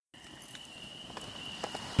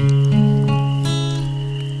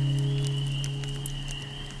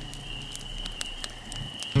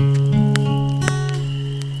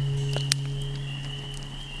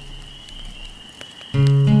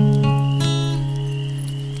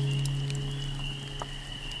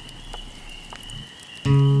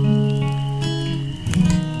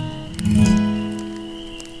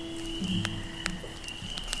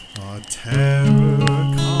Terror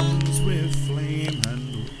comes with flame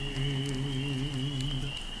and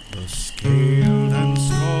wind. The scaled and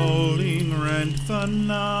scalding rent the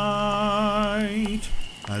night,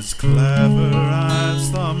 as clever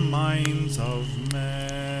as the minds of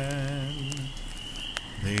men.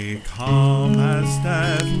 They come as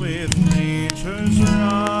death with nature's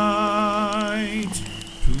right,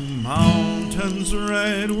 to mountains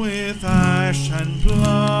red with ash and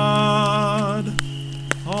blood.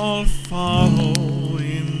 All follow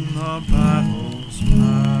in the battle's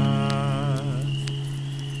path.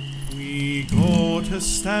 We go to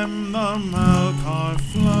stem the Malkaria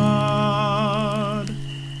flood,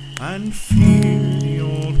 and fear the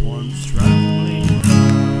old one's trembling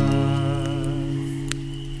wrath.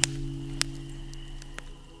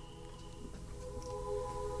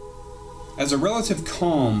 As a relative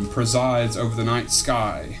calm presides over the night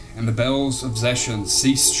sky, and the bells of Session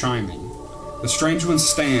cease chiming, the strange ones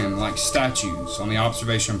stand like statues on the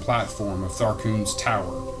observation platform of Tharkun's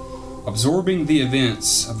tower, absorbing the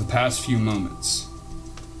events of the past few moments.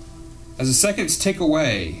 As the seconds tick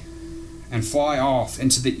away and fly off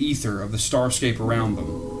into the ether of the starscape around them,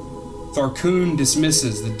 Tharkun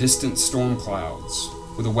dismisses the distant storm clouds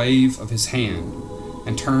with a wave of his hand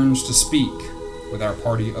and turns to speak with our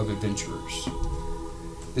party of adventurers.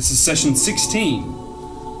 This is session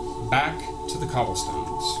 16, Back to the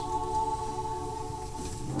Cobblestones.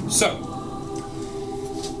 So,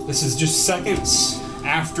 this is just seconds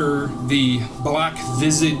after the black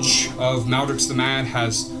visage of Maldrix the Mad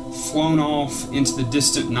has flown off into the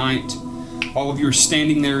distant night. All of you are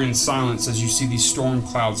standing there in silence as you see these storm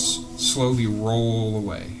clouds slowly roll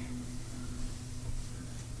away.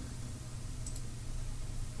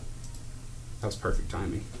 That was perfect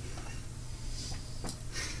timing.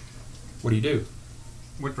 What do you do?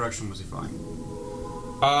 What direction was he flying?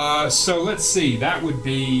 So let's see. That would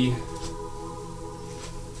be...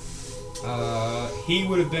 he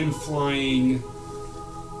would have been flying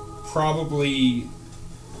probably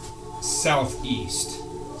southeast.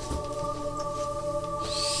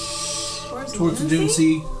 Towards the Dune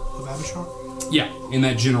Sea of Abishar? Yeah, in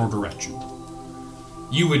that general direction.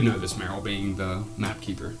 You would know this, Meryl, being the map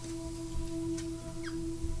keeper.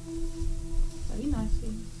 That'd be nice.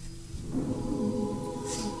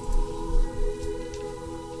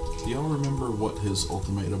 Do y'all remember what his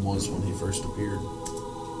ultimatum was when he first appeared?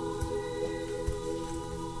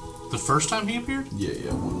 The first time he appeared?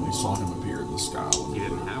 Yeah, when we saw him appear in the sky. He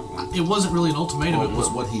didn't have one. It wasn't really an ultimatum. Oh, it was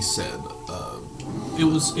what he said. It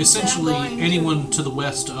was essentially anyone to the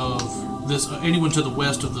west of this. Anyone to the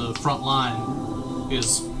west of the front line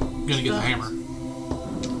is going to get the hammer.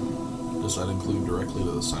 Does that include directly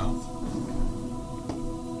to the south?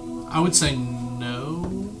 I would say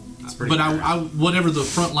no. That's pretty but I whatever the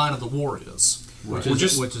front line of the war is. Which Well, is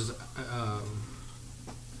just-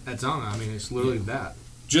 at Zanga. I mean, it's literally that.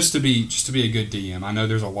 Just to be a good DM, I know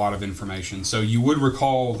there's a lot of information. So you would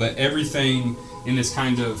recall that everything in this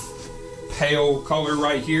kind of pale color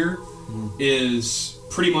right here is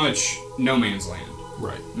pretty much no man's land.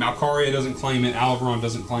 Right. Malkaria doesn't claim it. Alvaron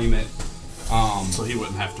doesn't claim it. So he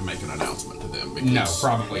wouldn't have to make an announcement to them. Because, No,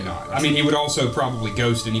 probably not. I mean, he would also probably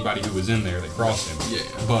ghost anybody who was in there that crossed him. Yeah.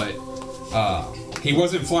 But he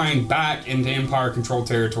wasn't flying back into Empire-controlled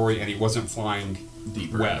territory, and he wasn't flying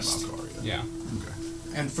deeper west. into Malkaria. Yeah.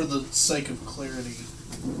 Okay. And for the sake of clarity,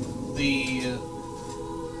 the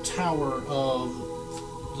tower of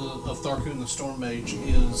Tharkun the Storm Mage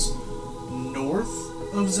is north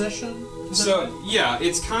of Session? Is that So, right? yeah,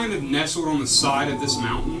 it's kind of nestled on the side of this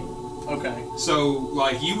mountain. Okay. So,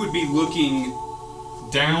 like, you would be looking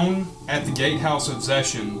down at the gatehouse of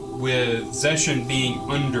Session, with Session being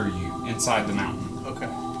under you inside the mountain. Okay.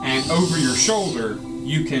 And over your shoulder,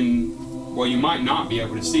 you can, well, you might not be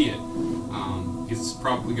able to see it. It's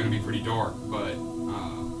probably going to be pretty dark, but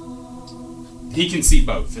he can see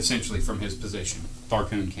both, essentially, from his position.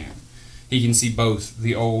 Tharkun can. He can see both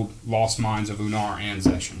the old lost mines of Unar and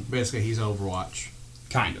Session. Basically, he's Overwatch.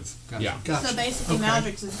 Kind of, Gotcha. yeah. Gotcha. So basically, Okay.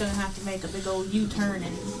 Maldrix is going to have to make a big old U-turn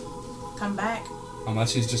and come back.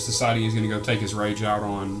 Unless he's just deciding he's going to go take his rage out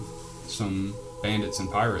on some bandits and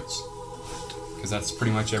pirates. Because that's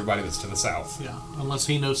pretty much everybody that's to the south. Yeah. Unless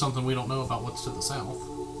he knows something we don't know about what's to the south.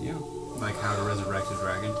 Yeah. Like how to resurrect a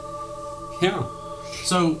dragon. Yeah.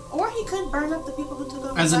 So, Or he could burn up the people who took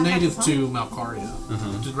over. as a that native half to the time.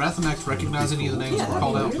 Malkaria, did Rathanax recognize any of the names Yeah, that were that'd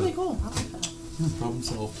called be out? really cool. I like that. Problem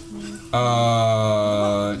solved.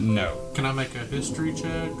 No. Can I make a history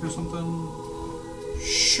check or something?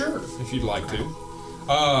 Sure, if you'd like to.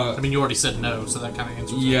 I mean, you already said no, so that kind of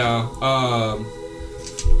answers it. Yeah,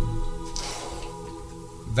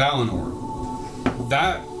 Valinor.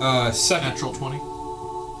 That, second... Natural 20.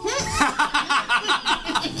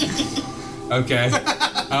 Okay.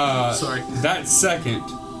 Sorry. That second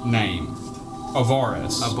name,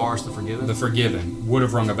 Avaris, Bars the Forgiven. the Forgiven, would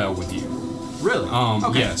have rung a bell with you. Really?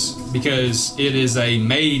 Okay. Yes, because it is a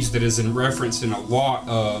mage that is in reference in a lot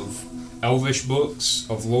of Elvish books,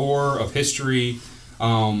 of lore, of history,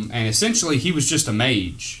 and essentially he was just a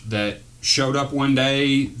mage that showed up one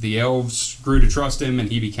day, the elves grew to trust him,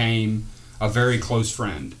 and he became a very close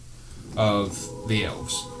friend of the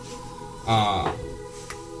elves.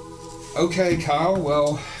 Okay, Kyle,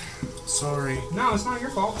 well... Sorry. No, it's not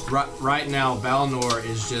your fault. Right now, Valinor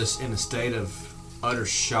is just in a state of utter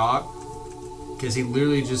shock because he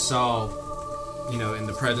literally just saw, in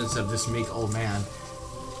the presence of this meek old man,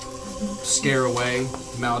 scare away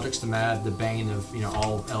Maldrix the Mad, the bane of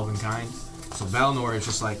all elven kind. So Valinor is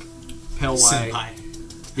just like pale white. Senpai.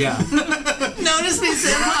 Yeah. Notice me,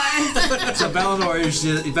 senpai. So Valinor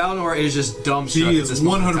is just dumbstruck. He at is this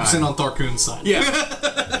moment in 100% time. on Tharkoon's side. Yeah.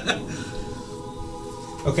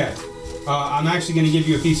 Okay. I'm actually going to give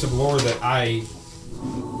you a piece of lore that I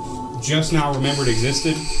just now remembered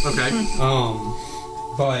existed. Okay.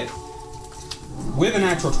 But with a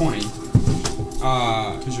natural 20,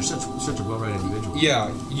 Because you're such a well-read individual.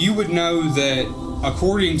 yeah, you would know that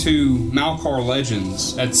according to Malkar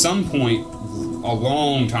legends, at some point a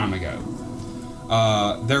long time ago,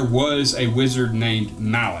 there was a wizard named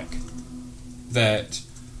Malik that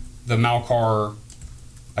the Malkar,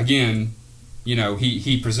 again,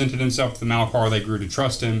 he presented himself to the Malkar, they grew to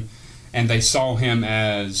trust him, and they saw him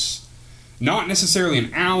as not necessarily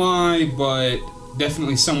an ally, but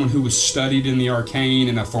definitely someone who was studied in the arcane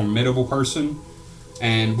and a formidable person.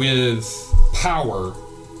 And with power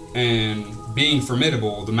and being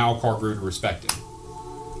formidable, the Malkar grew to respect him.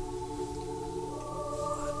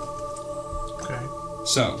 Okay.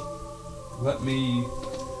 So, let me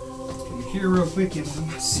come here real quick and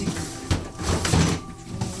my secret.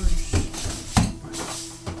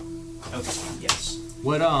 Okay, yes.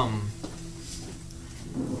 What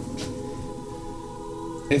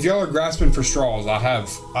If y'all are grasping for straws, I have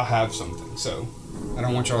something. So, I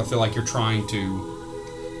don't want y'all to feel like you're trying to.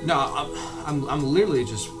 No, I'm literally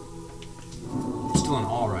just still in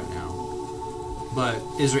awe right now. But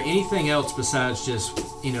is there anything else besides just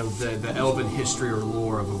the elven history or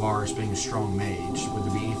lore of Avaris being a strong mage? Would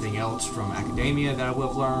there be anything else from academia that I would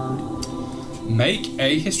have learned? Make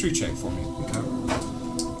a history check for me. Okay.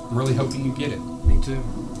 I'm really hoping you get it. Me too.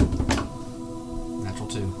 Natural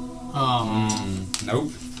 2.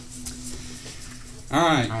 Nope. All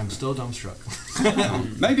right. I'm still dumbstruck.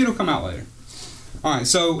 Maybe it'll come out later. All right.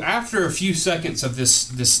 So after a few seconds of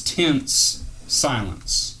this tense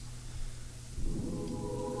silence,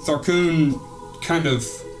 Tharkoon kind of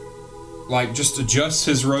just adjusts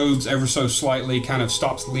his robes ever so slightly, kind of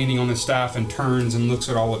stops leaning on his staff and turns and looks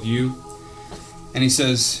at all of you, and he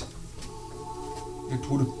says, "It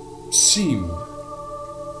would seem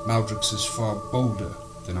Maldrix is far bolder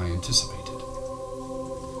than I anticipated."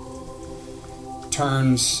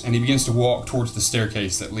 Turns and he begins to walk towards the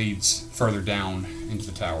staircase that leads further down into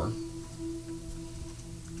the tower.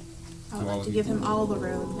 I would like to give him all the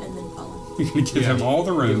room and then follow. You're going to give him all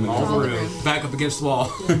the room. All the room. Back up against the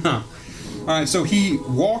wall. Alright, so he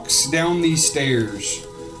walks down these stairs,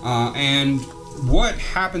 and what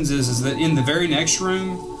happens is that in the very next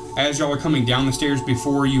room, as y'all are coming down the stairs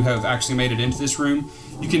before you have actually made it into this room,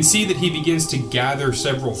 you can see that he begins to gather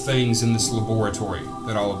several things in this laboratory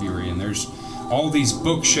that all of you are in. There's all these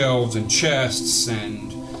bookshelves and chests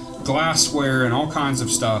and glassware and all kinds of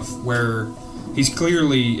stuff where he's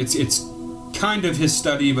clearly, it's kind of his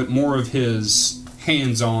study, but more of his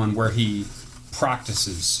hands-on, where he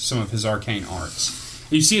practices some of his arcane arts.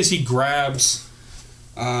 You see as he grabs,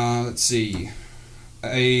 let's see,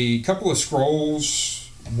 a couple of scrolls,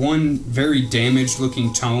 one very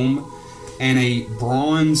damaged-looking tome, and a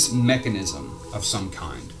bronze mechanism of some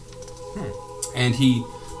kind. And he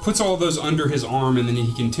puts all of those under his arm, and then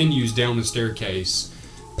he continues down the staircase,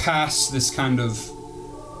 past this kind of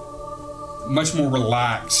much more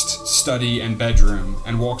relaxed study and bedroom,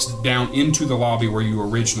 and walks down into the lobby where you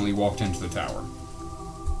originally walked into the tower.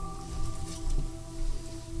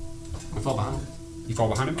 I fall behind him. You fall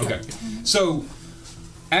behind him? Okay. So,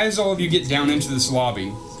 as all of you get down into this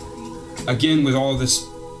lobby, again with all this,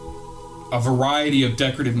 a variety of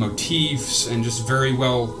decorative motifs and just very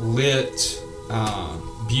well lit,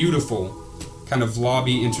 beautiful kind of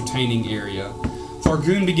lobby entertaining area,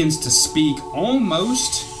 Thargoon begins to speak,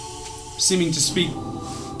 almost seeming to speak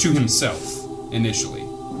to himself initially,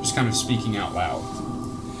 just kind of speaking out loud.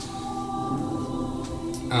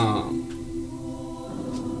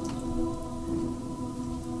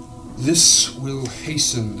 This will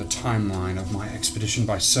hasten the timeline of my expedition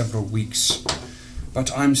by several weeks,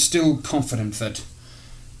 but I'm still confident that...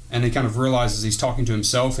 And he kind of realizes he's talking to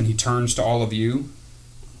himself, and he turns to all of you.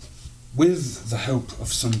 With the help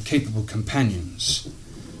of some capable companions,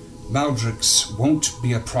 Maldrix won't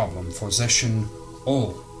be a problem for Zeshin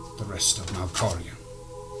or the rest of Malkaria.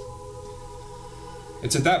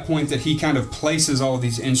 It's at that point that he kind of places all of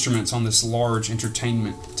these instruments on this large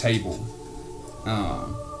entertainment table,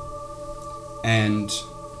 and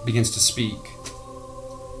begins to speak.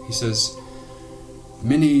 He says,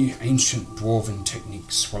 "Many ancient dwarven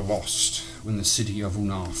techniques were lost when the city of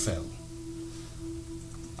Unar fell.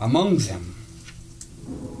 Among them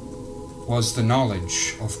was the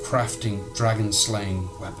knowledge of crafting dragon-slaying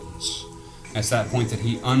weapons." It's that point that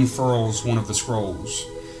he unfurls one of the scrolls.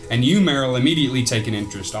 And you, Meryl, immediately take an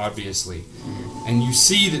interest, obviously. And you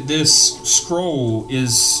see that this scroll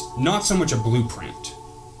is not so much a blueprint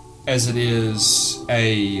as it is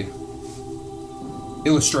a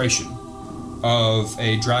illustration of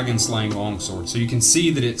a dragon-slaying longsword. So you can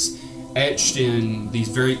see that it's etched in these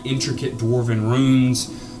very intricate dwarven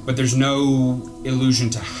runes, but there's no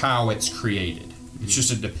illusion to how it's created. It's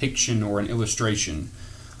just a depiction or an illustration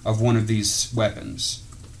of one of these weapons.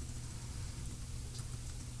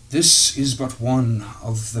 This is but one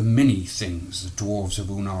of the many things the dwarves of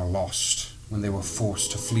Unar lost when they were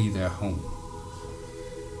forced to flee their home.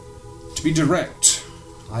 To be direct,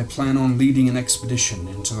 I plan on leading an expedition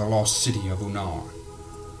into the lost city of Unar,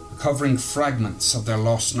 recovering fragments of their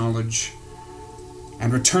lost knowledge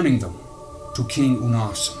and returning them to King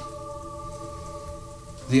Unarson.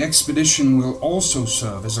 The expedition will also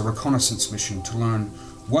serve as a reconnaissance mission to learn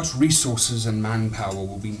what resources and manpower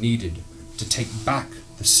will be needed to take back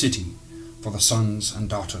the city for the sons and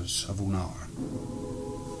daughters of Unar.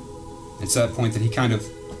 It's at that point that he kind of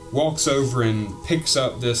walks over and picks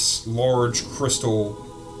up this large crystal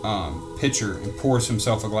pitcher and pours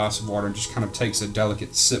himself a glass of water and just kind of takes a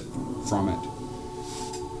delicate sip from it.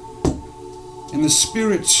 In the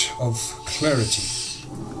spirit of clarity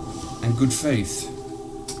and good faith,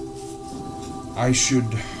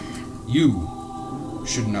 you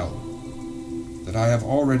should know that I have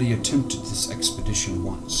already attempted this expedition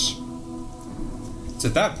once. It's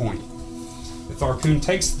at that point that Thargoon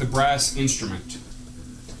takes the brass instrument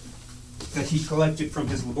that he collected from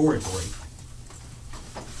his laboratory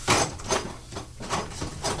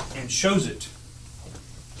and shows it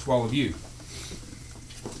to all of you.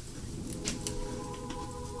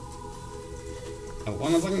 As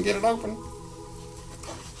long as I can get it open.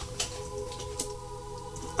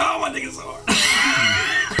 Oh, my dick is so hard.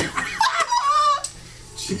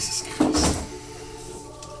 Jesus Christ.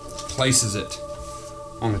 Places it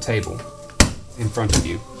on the table in front of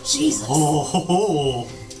you. Jesus. Oh.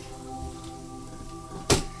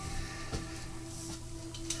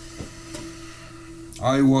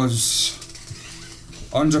 I was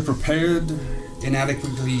underprepared,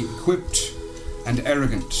 inadequately equipped, and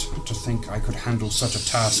arrogant to think I could handle such a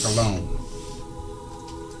task alone.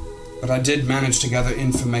 But I did manage to gather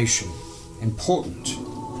information, important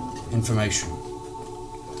information.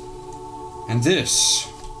 And this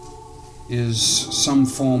is some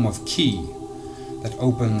form of key that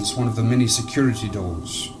opens one of the many security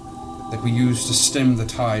doors that we use to stem the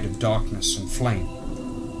tide of darkness and flame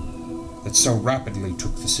that so rapidly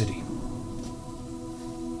took the city.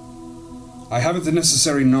 I haven't the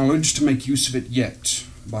necessary knowledge to make use of it yet,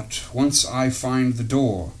 but once I find the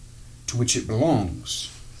door to which it belongs,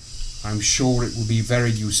 I'm sure it will be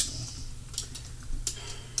very useful.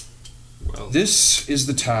 Well, This is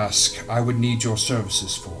the task I would need your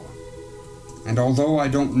services for. And although I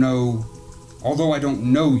don't know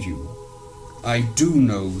you, I do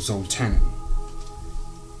know Zoltanin.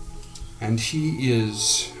 And he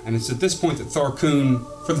is, and it's at this point that Thargoon,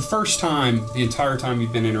 for the first time, the entire time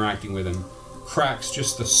you've been interacting with him, cracks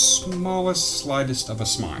just the smallest, slightest of a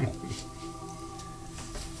smile.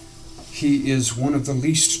 He is one of the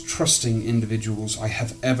least trusting individuals I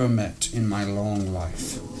have ever met in my long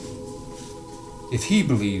life. If he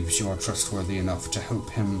believes you are trustworthy enough to help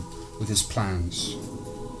him with his plans,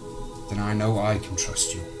 then I know I can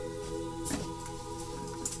trust you.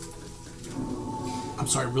 I'm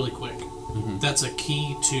sorry, really quick. That's a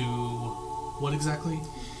key to what exactly?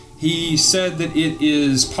 He said that it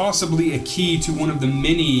is possibly a key to one of the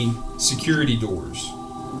many security doors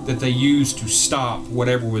that they used to stop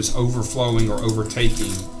whatever was overflowing or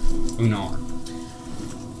overtaking Unar.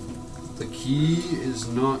 The key is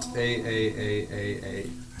not A.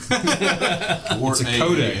 Or It's a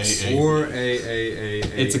codex. Or A.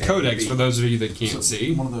 It's a codex for those of you that can't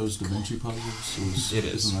see. One of those Da Vinci puzzles. It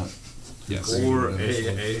is. Isn't that Yes. Or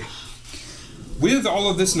A. With all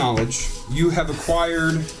of this knowledge, you have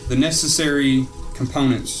acquired the necessary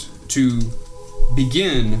components to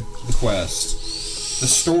begin the quest, the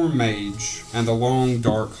Storm Mage and the Long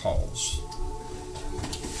Dark Halls.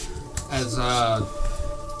 As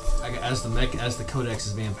the codex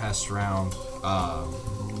is being passed around,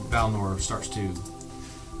 Valnor starts to,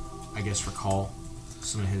 I guess, recall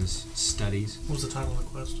some of his studies. What was the title of the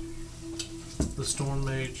quest? The Storm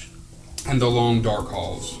Mage. And the Long Dark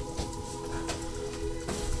Halls.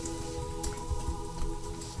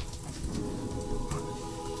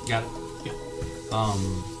 Got it? Yeah.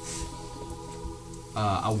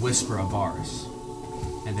 I whisper a Varus,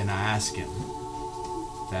 and then I ask him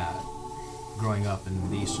that growing up in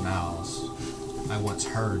the Eastern Isles, I once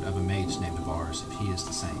heard of a mage named Varus, if he is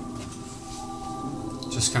the same.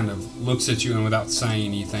 Just kind of looks at you and without saying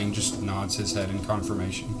anything, just nods his head in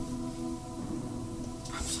confirmation.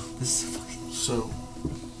 This is fucking... So,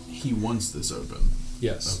 he wants this open.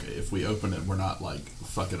 Yes. Okay, if we open it, we're not, like,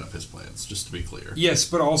 fucking up his plans, just to be clear. Yes,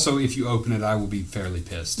 but also if you open it, I will be fairly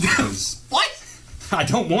pissed because What? I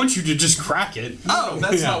don't want you to just crack it. Oh,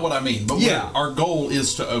 that's Yeah. not what I mean. But our goal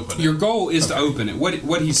is to open it. Your goal is to open it.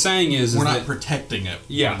 What he's saying is We're not that protecting it.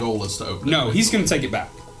 Yeah. Our goal is to open it. no, he's going to take it back.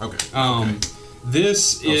 Okay. Okay.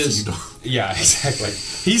 This Oh, so is you don't- yeah, exactly.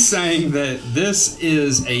 He's saying that this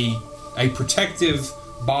is a protective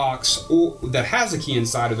box that has a key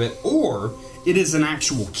inside of it, or it is an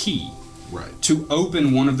actual key Right. to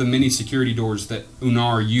open one of the many security doors that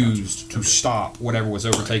Unar used to stop whatever was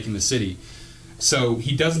overtaking the city. So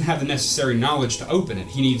he doesn't have the necessary knowledge to open it.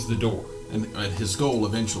 He needs the door. And his goal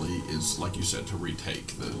eventually is, like you said, to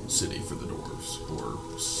retake the city for the dwarves, or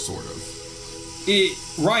sort of.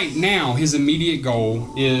 Right now, his immediate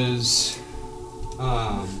goal is.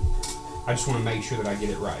 I just want to make sure that I get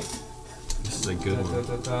it right. This is a good one.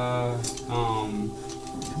 How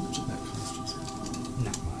much of that cost you?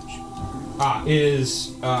 Not much.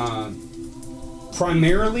 Is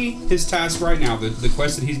primarily his task right now, the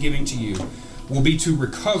quest that he's giving to you, will be to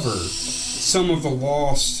recover some of the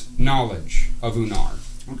lost knowledge of Unar.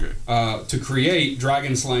 Okay. To create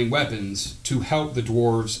dragon-slaying weapons to help the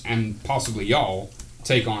dwarves and possibly y'all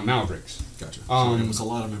take on Maldrix. Gotcha. So it was a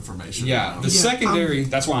lot of information. Yeah, the secondary,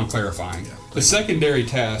 that's why I'm clarifying. Yeah. The secondary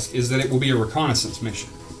task is that it will be a reconnaissance mission.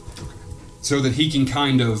 So that he can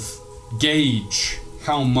kind of gauge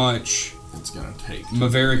how much It's gonna take.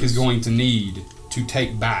 Maverick is going to need to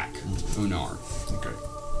take back Unar. Okay.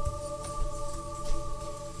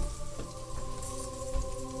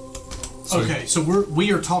 Okay, so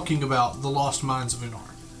we are talking about the lost mines of Unar,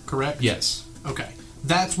 correct? Yes. Okay,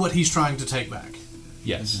 that's what he's trying to take back.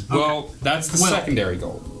 Yes. Okay. Well, that's the Well- secondary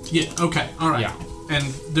goal. Yeah. Okay. All right. Yeah. And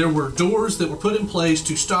there were doors that were put in place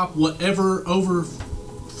to stop whatever over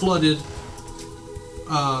flooded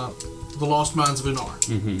the lost mines of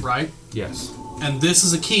Unar, right? Yes. And this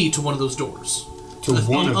is a key to one of those doors. To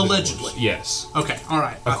one of the allegedly. doors. Yes. Okay. All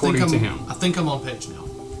right. According I think to I'm, him. I think I'm on page now.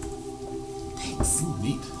 Ooh,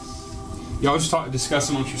 neat. Y'all just discuss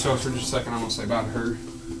amongst yourselves for just a second. I'm gonna say bye to her.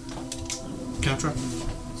 Can I try?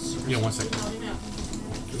 You know, 1 second.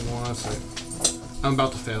 Give me 1 second. I'm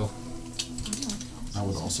about to fail. I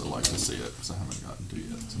would also like to see it because I haven't gotten to it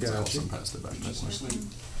yet since Gotcha. Allison passed it back to me.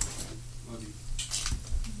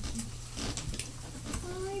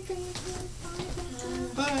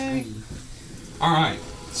 Bye. All right.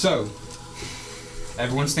 So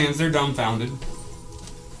everyone stands there dumbfounded.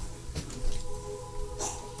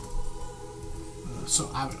 So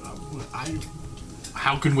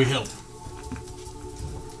how can we help?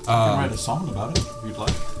 I can write a song about it if you'd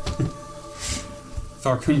like.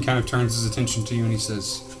 Tharkun kind of turns his attention to you and he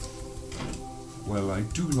says, "Well, I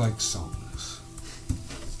do like songs,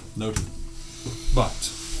 Noted. but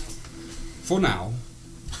for now,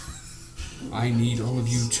 I need all of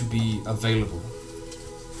you to be available.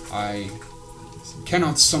 I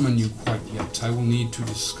cannot summon you quite yet. I will need to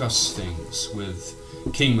discuss things with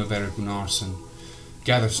King Maverick Unarson,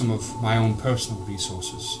 gather some of my own personal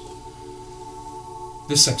resources.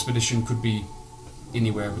 This expedition could be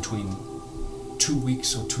anywhere between 2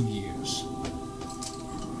 weeks or 2 years.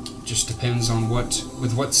 Just depends on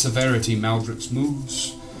with what severity Maldrix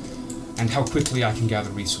moves and how quickly I can gather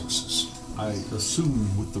resources." I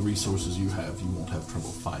assume with the resources you have, you won't have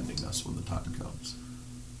trouble finding us when the time comes.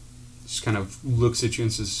 Just kind of looks at you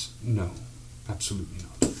and says, "No, absolutely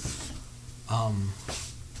not."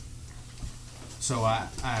 So I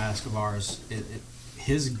ask Avaris,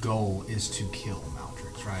 his goal is to kill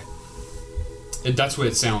Maltrix, right? That's what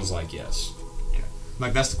it sounds like. Yes. Okay.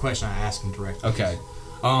 Like, that's the question I ask him directly. Okay.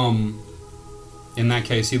 In that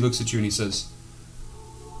case, he looks at you and he says,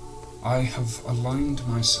 "I have aligned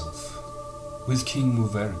myself with King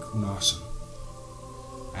Muveric Unarson,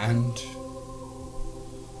 and,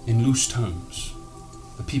 in loose terms,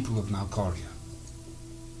 the people of Malkaria.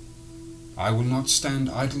 I will not stand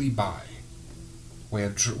idly by where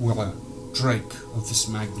a drake of this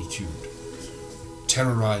magnitude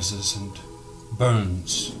terrorizes and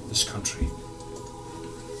burns this country.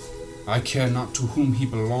 I care not to whom he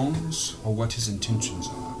belongs or what his intentions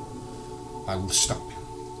are. I will stop him."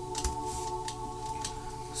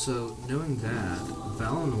 So, knowing that,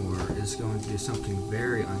 Valinor is going to do something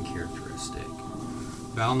very uncharacteristic.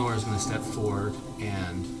 Valinor is going to step forward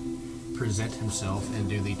and present himself and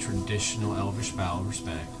do the traditional Elvish bow of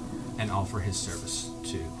respect and offer his service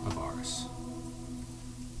to Avaris.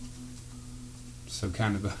 So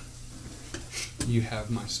kind of a, "You have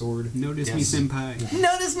my sword." Notice me, Yes. senpai.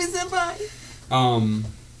 Notice me, senpai.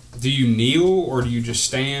 Do you kneel or do you just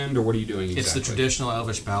stand or what are you doing exactly? It's the traditional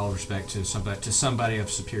Elvish bow of respect to somebody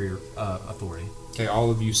of superior authority. Okay,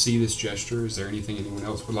 all of you see this gesture. Is there anything anyone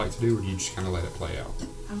else would like to do or do you just kind of let it play out?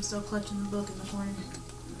 I'm still clutching the book in the corner.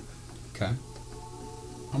 Okay.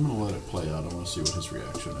 I'm gonna let it play out. I want to see what his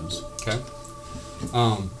reaction is. Okay.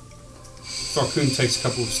 Tharkun takes a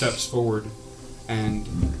couple of steps forward and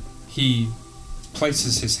he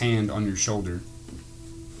places his hand on your shoulder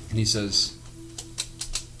and he says,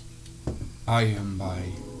 "I am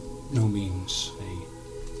by no means a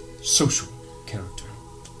social character.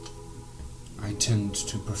 I tend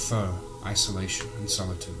to prefer isolation and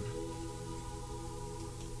solitude.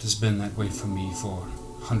 It has been that way for me for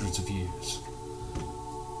hundreds of years.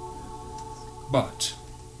 But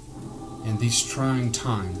in these trying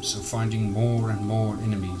times of finding more and more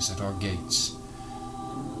enemies at our gates,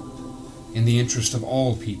 in the interest of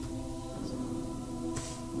all people,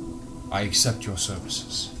 I accept your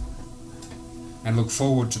services and look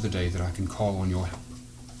forward to the day that I can call on your help."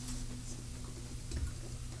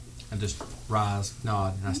 And just rise,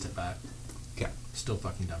 nod, and I step back. Okay. Still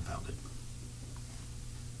fucking dumbfounded.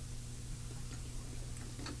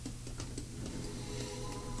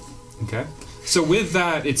 Okay. So with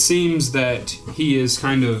that, it seems that he is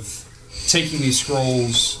kind of taking these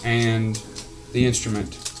scrolls and the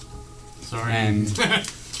instrument Sorry. and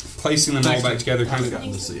placing them all back together. I Kind haven't of.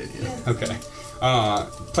 gotten to see it yet. Okay.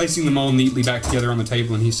 Placing them all neatly back together on the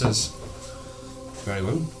table, and he says, "Very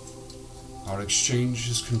well. Our exchange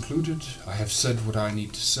is concluded. I have said what I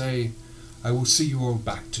need to say. I will see you all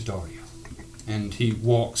back to Daria." And he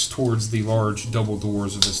walks towards the large double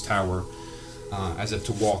doors of this tower, as if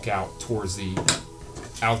to walk out towards the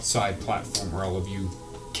outside platform where all of you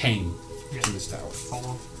came to this tower.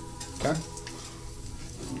 Follow. Okay?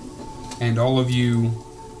 And all of you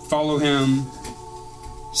follow him,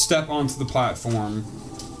 step onto the platform,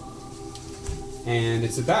 and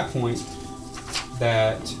it's at that point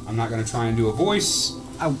that I'm not going to try and do a voice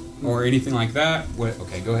or anything like that.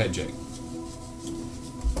 Okay, go ahead, Jake.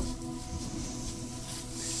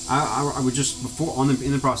 I would just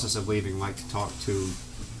in the process of leaving, like to talk to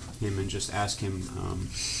him and just ask him.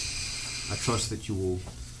 I trust that you will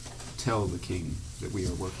tell the king that we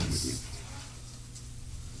are working with you.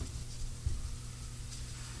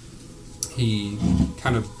 He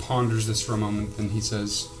kind of ponders this for a moment, then he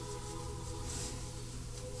says,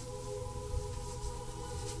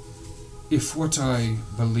 "If what I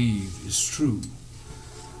believe is true,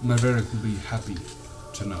 Maverick will be happy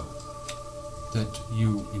to know that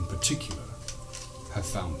you in particular have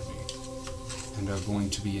found me and are going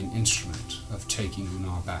to be an instrument of taking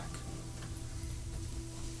Lunar back."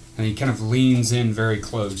 And he kind of leans in very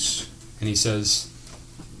close and he says,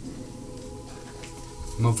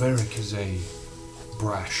 "Maverick is a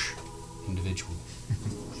brash individual.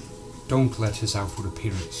 Don't let his outward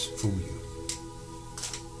appearance fool you.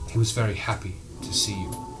 He was very happy to see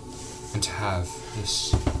you and to have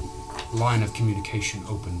this line of communication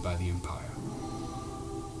opened by the Empire.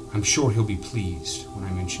 I'm sure he'll be pleased when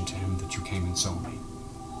I mention to him that you came and saw me."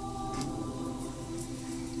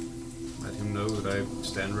 Let him know that I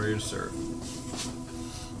stand ready to serve.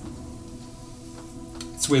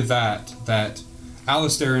 It's with that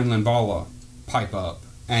Alistair and Linvala pipe up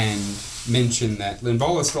and mention that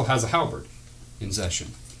Linvala still has a halberd in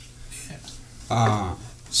Zeshan.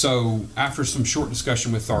 So, after some short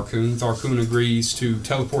discussion with Tharkun agrees to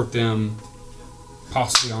teleport them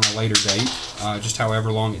possibly on a later date, just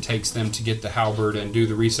however long it takes them to get the halberd and do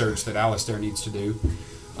the research that Alistair needs to do.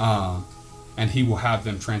 And he will have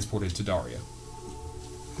them transported to Daria.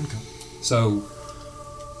 Okay. So,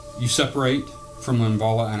 you separate from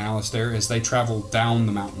Linvala and Alistair as they travel down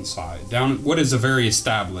the mountainside, down what is a very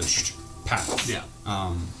established path. Yeah.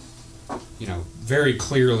 Very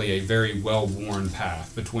clearly a very well-worn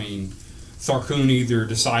path between Tharkun either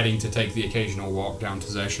deciding to take the occasional walk down to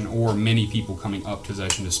Zeshan or many people coming up to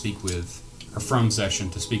Zeshan to speak with, or from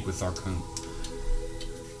Zeshan to speak with Tharkun.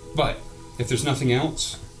 But, if there's nothing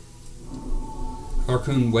else,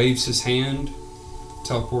 Tharkun waves his hand,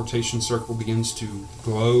 teleportation circle begins to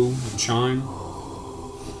glow and shine,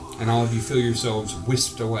 and all of you feel yourselves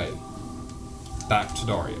whisked away back to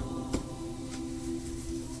Daria.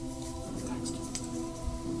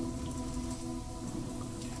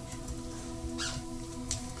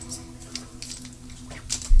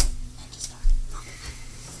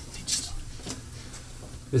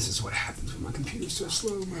 This is what happens when my computer's so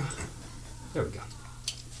slow. There we go.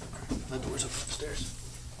 That door's up upstairs.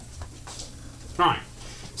 Alright,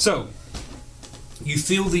 so you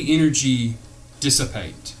feel the energy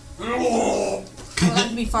dissipate. I'll have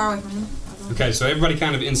to be far away from him. Okay, so everybody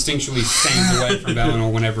kind of instinctually stands away from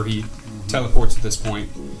Valinor whenever he teleports at this point.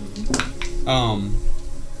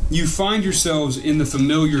 You find yourselves in the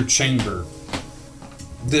familiar chamber.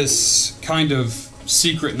 This kind of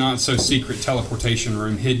secret, not so secret teleportation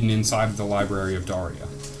room hidden inside of the library of Daria.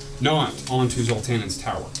 Not onto Zoltanan's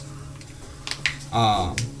tower.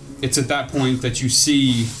 It's at that point that you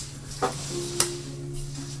see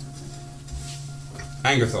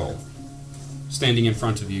Angerthal standing in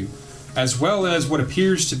front of you, as well as what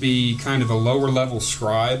appears to be kind of a lower level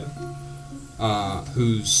scribe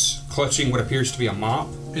who's clutching what appears to be a mop.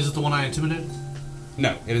 Is it the one I intimidated?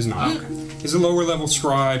 No, it is not. Okay. He's a lower level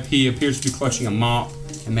scribe. He appears to be clutching a mop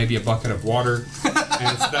and maybe a bucket of water.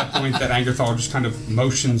 And it's at that point that Angerthal just kind of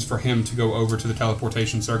motions for him to go over to the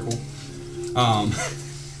teleportation circle.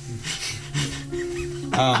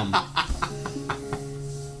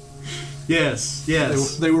 Yes.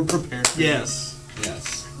 They were prepared. Yes.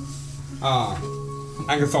 Yes.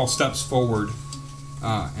 Angerthal steps forward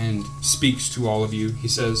and speaks to all of you. He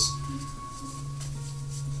says,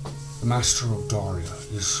 "The Master of Daria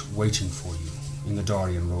is waiting for you in the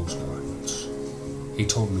Darian Rose Gardens. He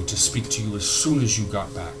told me to speak to you as soon as you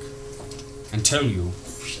got back and tell you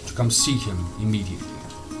to come see him immediately."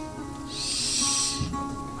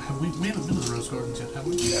 We haven't been to the Rose Gardens yet, have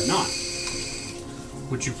we? You have not.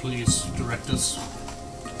 Would you please direct us?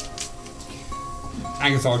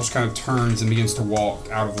 Angerthal just kind of turns and begins to walk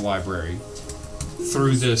out of the library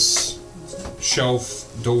through this shelf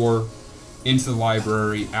door into the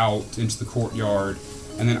library, out into the courtyard,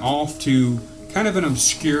 and then off to kind of an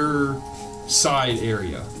obscure side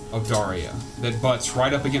area of Daria that butts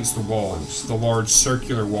right up against the walls, the large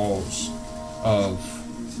circular walls of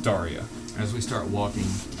Daria. As we start walking,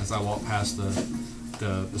 as I walk past the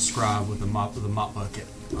scribe with the mop bucket.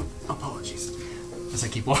 Oh, apologies. As I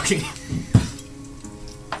keep walking.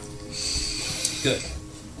 Good.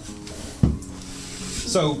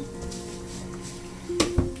 So,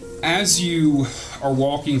 as you are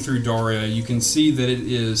walking through Daria, you can see that it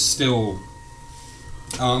is still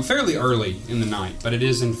fairly early in the night, but it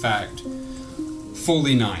is in fact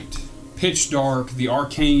fully night. Pitch dark, the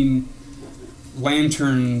arcane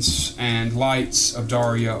lanterns and lights of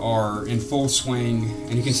Daria are in full swing,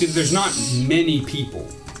 and you can see that there's not many people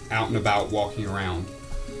out and about walking around.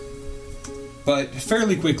 But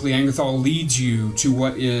fairly quickly, Angerthal leads you to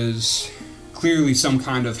what is clearly some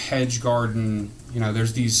kind of hedge garden. You know,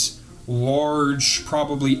 there's these large,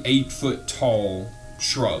 probably 8-foot tall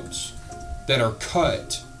shrubs that are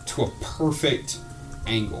cut to a perfect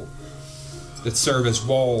angle that serve as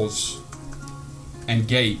walls and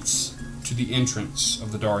gates to the entrance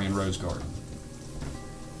of the Darian Rose Garden.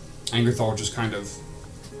 Angerthal just kind of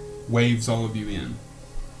waves all of you in.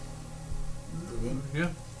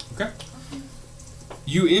 Yeah. Okay.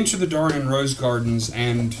 You enter the Darian Rose Gardens,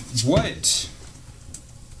 and what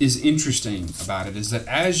is interesting about it is that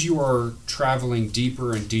as you are traveling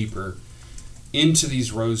deeper and deeper into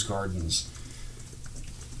these rose gardens,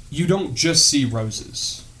 you don't just see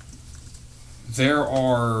roses. There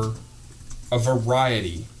are a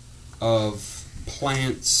variety of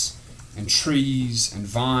plants and trees and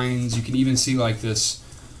vines. You can even see like this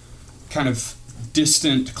kind of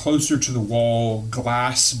distant, closer to the wall,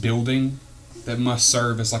 glass building that must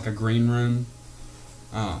serve as like a green room.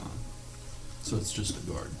 So it's just a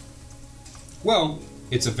garden. Well,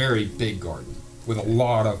 it's a very big garden. with a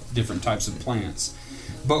lot of different types of plants.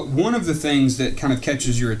 But one of the things that kind of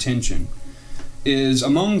catches your attention is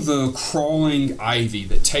among the crawling ivy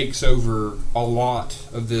that takes over a lot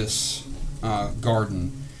of this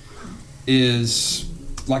garden is,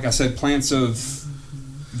 like I said, plants of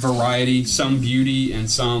variety, some beauty and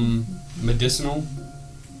some medicinal.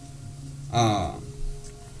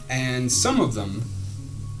 And some of them...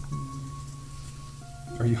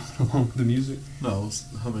 Are you along with the music? No, I was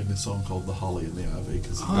humming a song called "The Holly and the Ivy"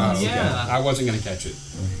 because yeah. I wasn't going to catch it.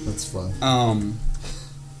 that's fun.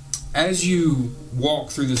 As you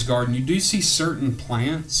walk through this garden, you do see certain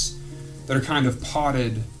plants that are kind of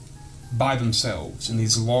potted by themselves in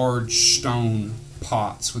these large stone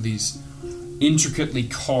pots with these intricately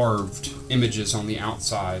carved images on the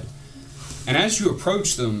outside. And as you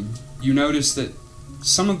approach them, you notice that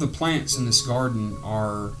some of the plants in this garden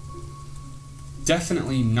are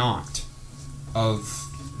definitely not of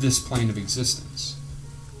this plane of existence.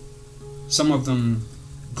 Some of them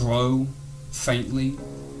glow faintly,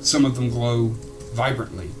 some of them glow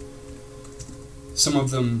vibrantly. Some of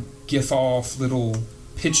them give off little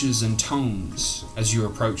pitches and tones as you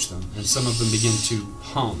approach them, and some of them begin to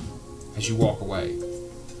hum as you walk away.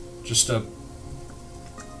 Just a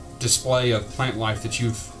display of plant life that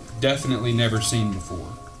you've definitely never seen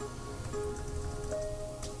before.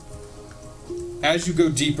 As you go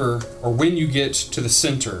deeper, or when you get to the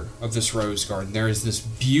center of this rose garden, there is this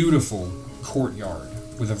beautiful courtyard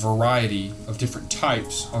with a variety of different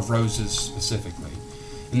types of roses specifically.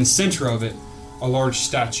 In the center of it, a large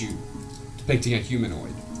statue depicting a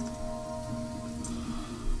humanoid.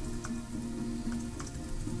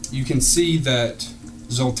 You can see that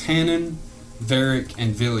Zoltanin, Varric,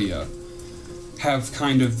 and Villia have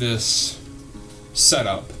kind of this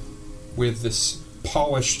setup with this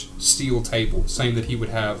polished steel table, same that he would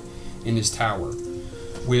have in his tower,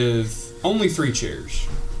 with only 3 chairs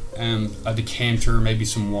and a decanter, maybe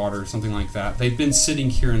some water, something like that. They've been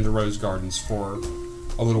sitting here in the rose gardens for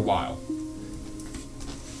a little while.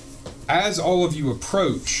 As all of you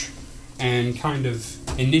approach and kind of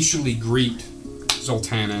initially greet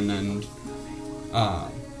Zoltanin and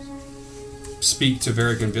speak to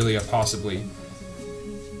Varric and Villia possibly,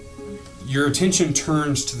 your attention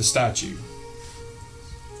turns to the statue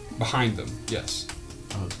behind them. Yes.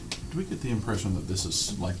 Do we get the impression that this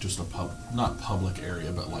is like just a not public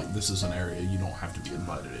area, but like this is an area you don't have to be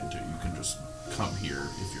invited into? You can just come here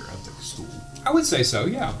if you're at the school. I would say so,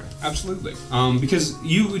 yeah. Okay. Absolutely. Because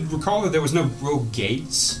you would recall that there was no real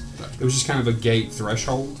gates. Gotcha. It was just kind of a gate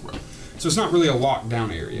threshold. Right. So it's not really a locked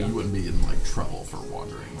down area. You wouldn't be in like trouble for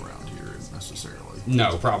wandering around here necessarily.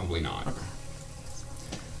 No, probably not.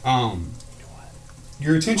 Okay.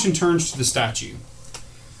 Your attention turns to the statue.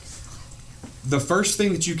 The first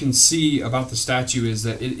thing that you can see about the statue is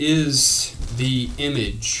that it is the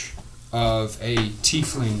image of a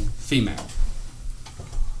tiefling female,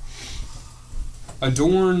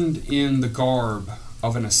 adorned in the garb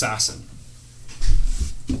of an assassin,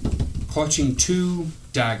 clutching 2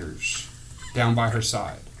 daggers down by her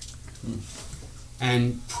side.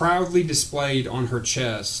 And proudly displayed on her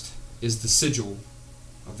chest is the sigil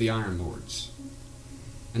of the Iron Lords,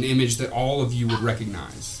 an image that all of you would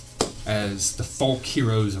recognize as the folk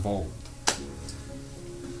heroes of old.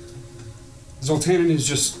 Zoltanin is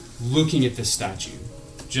just looking at this statue,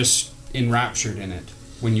 just enraptured in it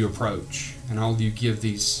when you approach, and all of you give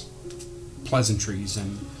these pleasantries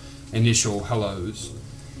and initial hellos.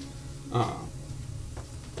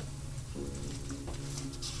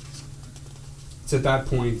 It's at that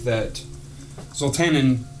point that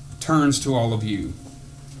Zoltanin turns to all of you,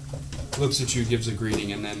 looks at you, gives a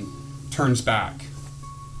greeting, and then turns back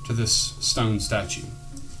to this stone statue.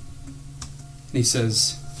 And he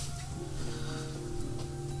says,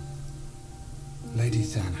 Lady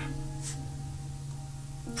Thana,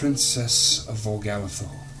 Princess of Volgalathor,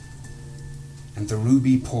 and the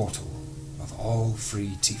ruby portal of all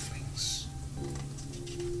free tieflings.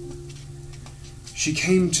 She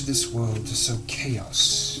came to this world to sow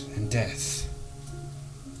chaos and death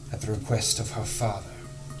at the request of her father.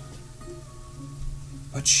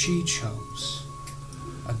 But she chose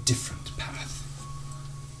a different path.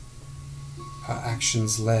 Her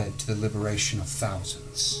actions led to the liberation of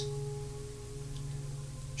thousands.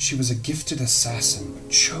 She was a gifted assassin,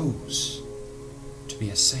 but chose to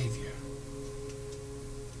be a savior.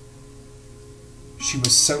 She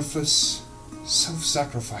was selfless,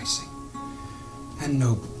 self-sacrificing, and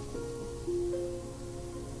noble,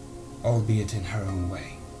 albeit in her own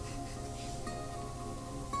way.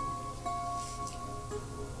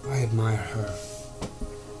 I admire her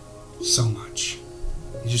so much.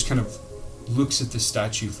 He just kind of looks at the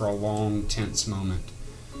statue for a long, tense moment.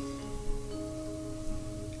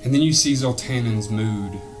 And then you see Zoltanan's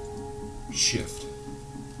mood shift,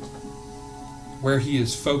 where he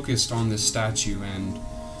is focused on this statue and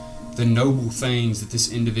the noble things that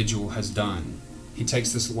this individual has done. He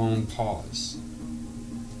takes this long pause,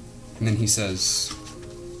 and then he says,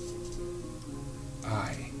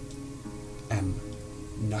 I am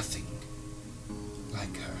nothing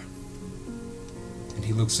like her. And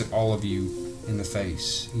he looks at all of you in the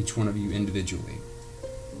face, each one of you individually.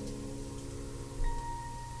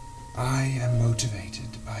 I am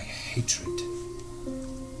motivated by hatred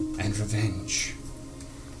and revenge.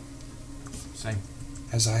 Same.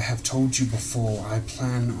 As I have told you before, I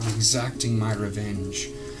plan on exacting my revenge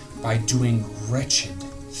by doing wretched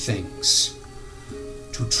things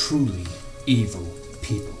to truly evil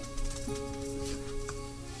people.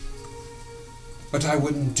 But I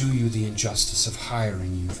wouldn't do you the injustice of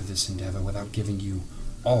hiring you for this endeavor without giving you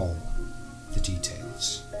all the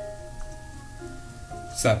details.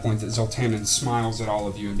 It's that point that Zoltanan smiles at all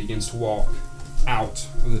of you and begins to walk out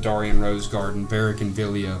of the Darian Rose Garden, Varric and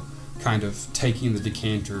Villia kind of taking the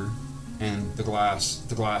decanter and the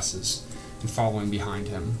glasses, and following behind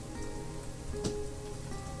him.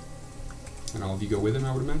 And all of you go with him,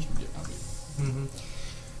 I would imagine? Mm-hmm.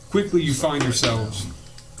 Quickly you find yourselves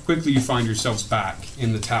back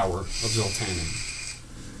in the tower of Zoltanan,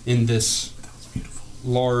 in this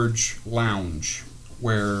large lounge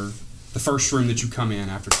where the first room that you come in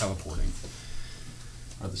after teleporting.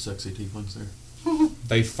 Are the sexy tieflings there?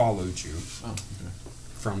 They followed you Oh, okay.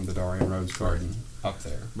 from the Darian Rose Garden up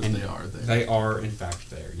there. But And they are there. They are, in fact,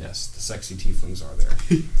 there. Yes, the sexy tieflings are there.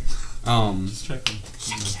 Just checking.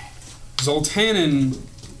 Zoltanan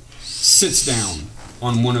sits down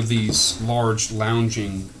on one of these large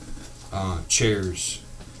lounging chairs.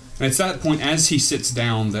 And it's that point, as he sits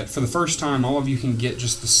down, that for the first time all of you can get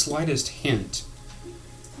just the slightest hint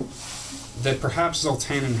that perhaps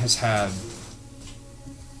Zoltanan has had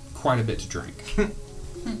quite a bit to drink.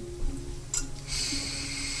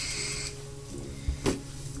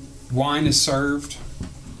 Wine is served.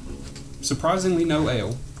 Surprisingly, no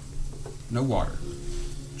ale, no water,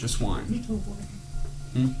 just wine.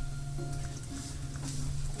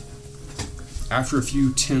 After a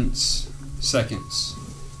few tense seconds,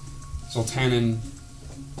 Zoltanan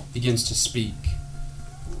begins to speak,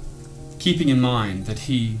 keeping in mind that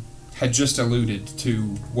he had just alluded to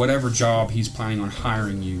whatever job he's planning on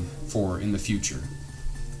hiring you for in the future.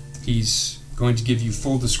 He's going to give you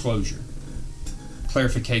full disclosure,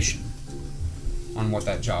 clarification on what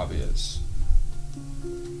that job is.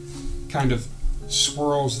 Kind of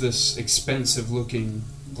swirls this expensive-looking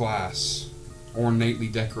glass, ornately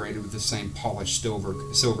decorated with the same polished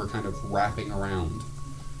silver kind of wrapping around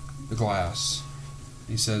the glass.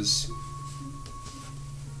 He says,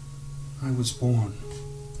 I was born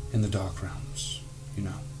in the Dark Realms, you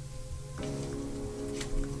know.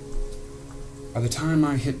 By the time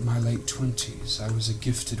I hit my late 20s, I was a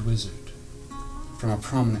gifted wizard from a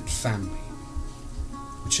prominent family,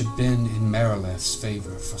 which had been in Merileth's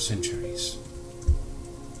favor for centuries.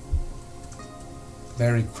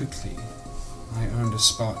 Very quickly, I earned a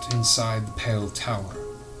spot inside the Pale Tower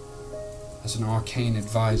as an arcane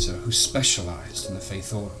advisor who specialized in the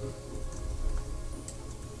Faithorum.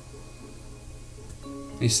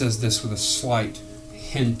 He says this with a slight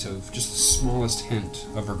hint of, just the smallest hint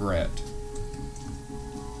of regret.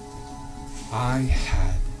 I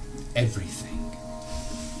had everything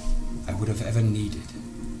I would have ever needed.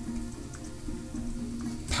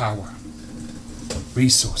 Power,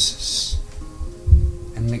 resources,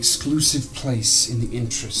 and an exclusive place in the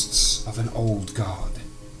interests of an old god.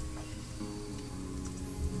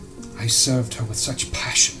 I served her with such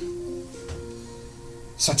passion,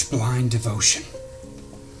 such blind devotion.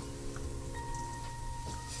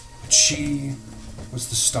 But she was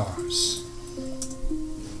the stars,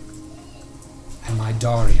 and my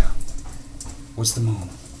Daria was the moon.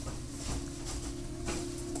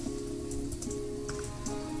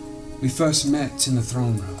 We first met in the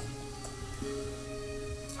throne room.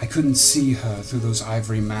 I couldn't see her through those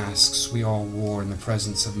ivory masks we all wore in the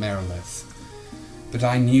presence of Merileth, but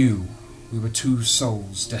I knew we were two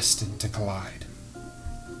souls destined to collide.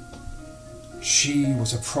 She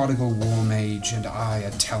was a prodigal war mage, and I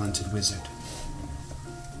a talented wizard.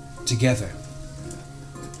 Together,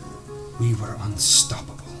 we were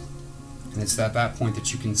unstoppable. And it's at that point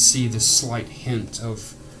that you can see this slight hint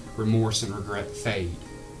of remorse and regret fade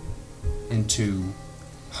into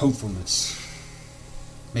hopefulness,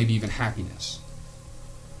 maybe even happiness.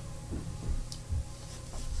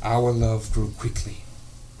 Our love grew quickly,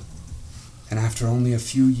 And after only a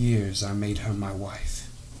few years, I made her my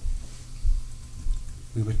wife.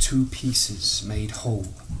 We were two pieces made whole.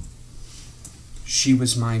 She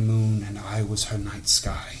was my moon, and I was her night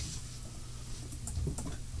sky.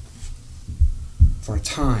 For a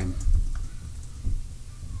time,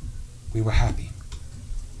 we were happy.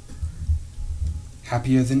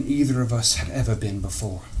 Happier than either of us had ever been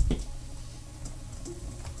before.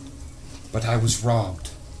 But I was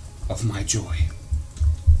robbed of my joy.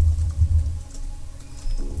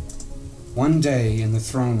 One day in the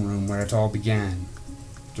throne room where it all began,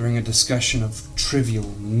 during a discussion of trivial,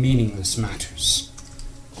 meaningless matters,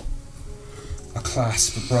 a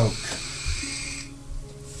clasp broke,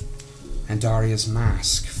 and Daria's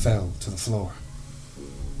mask fell to the floor.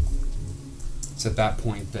 It's at that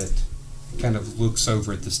point that he kind of looks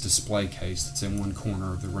over at this display case that's in one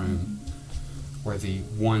corner of the room, where the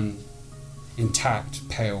one intact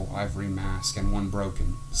pale ivory mask and one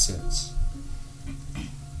broken sits.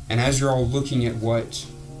 And as you're all looking at what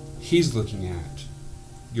he's looking at,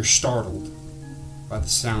 you're startled by the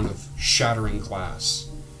sound of shattering glass.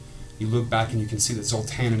 You look back and you can see that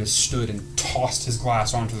Zoltanin has stood and tossed his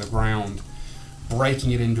glass onto the ground,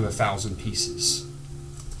 breaking it into 1,000 pieces.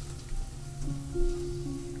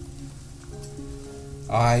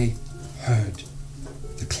 I heard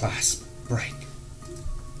the clasp break,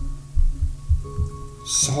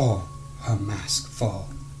 saw her mask fall,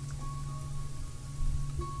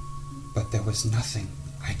 but there was nothing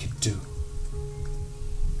I could do.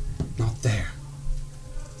 Not there.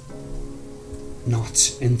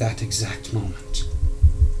 Not in that exact moment.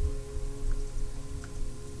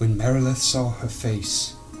 When Merilith saw her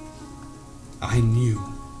face, I knew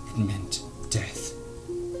it meant death.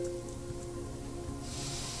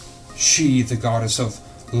 She, the goddess of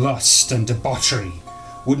lust and debauchery,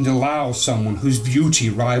 wouldn't allow someone whose beauty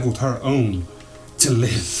rivaled her own to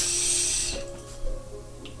live.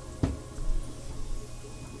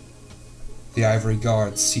 The ivory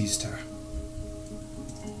guard seized her,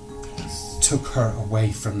 took her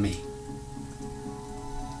away from me.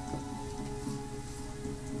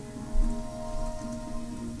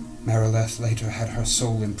 Merilith later had her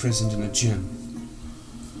soul imprisoned in a gym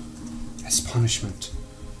as punishment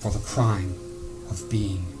for the crime of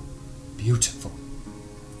being beautiful.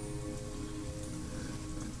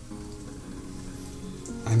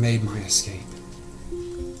 I made my escape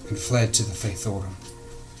and fled to the Faithorum.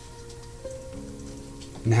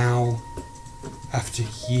 Now, after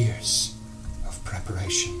years of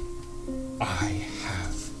preparation, I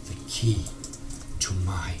have the key to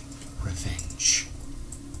my revenge.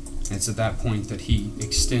 And it's at that point that he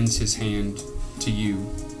extends his hand to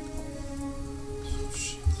you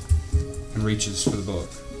and reaches for the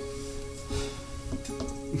book.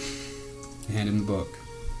 You hand him the book.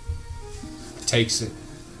 Takes it,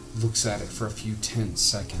 looks at it for a few tense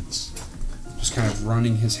seconds, just kind of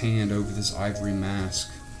running his hand over this ivory mask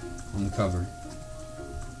on the cover.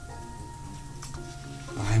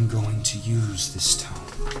 I am going to use this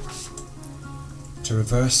tome to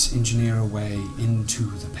reverse engineer a way into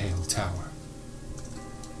the Pale Tower.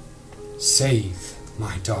 Save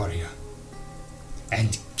my Daria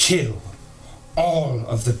and kill all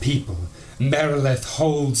of the people Merilith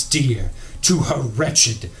holds dear to her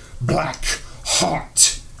wretched black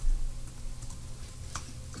heart.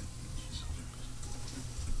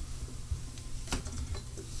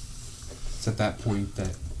 It's at that point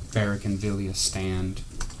that Varric and Villia stand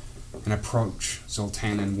and approach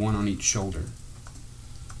Zoltanin, one on each shoulder,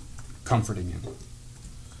 comforting him.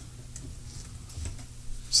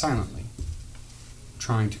 Silently,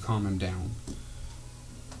 trying to calm him down.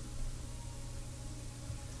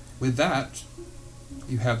 With that,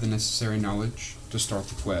 you have the necessary knowledge to start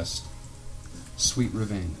the quest. Sweet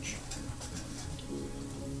revenge.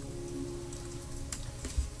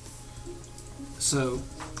 So,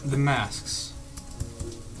 the masks.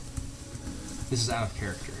 This is out of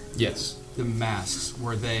character. Yes. The masks,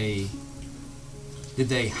 did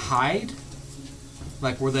they hide?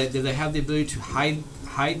 Like, did they have the ability to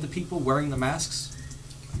hide the people wearing the masks?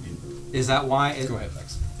 Is that why? Go ahead,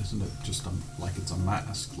 Lex. Isn't it just like it's a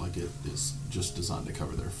mask? Like it is just designed to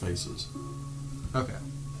cover their faces. Okay.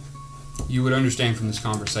 You would understand from this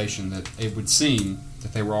conversation that it would seem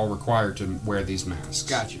that they were all required to wear these masks.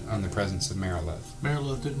 Gotcha. In the presence of Merilith.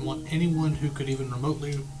 Merilith didn't want anyone who could even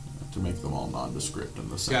remotely... To make them all nondescript in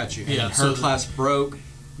the same. Gotcha. Yeah, And so her clasp broke,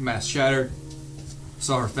 mask shattered,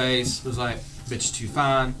 saw her face, was like, bitch too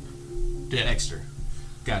fine, did extra.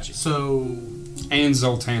 Gotcha. So And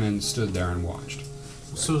Zoltanin stood there and watched.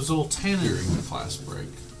 Zoltanin... Hearing the clasp break.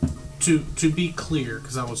 To be clear,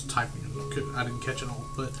 because I was typing, I didn't catch it all,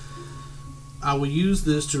 but I will use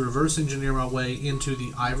this to reverse engineer my way into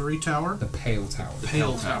the Ivory Tower. The Pale Tower. The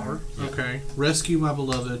Pale Tower. Okay. Rescue my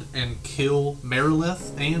beloved and kill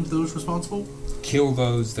Marileth and those responsible? Kill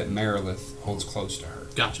those that Marileth holds close to her.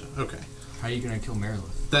 Gotcha. Okay. How are you going to kill Marilyn?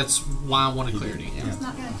 That's why I wanted clarity. Yeah. It's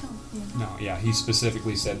not gonna kill him. No, yeah, he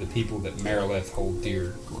specifically said the people that Marileth hold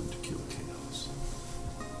dear. Going to kill chaos.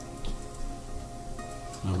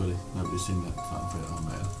 Nobody's seen that fun fit. Oh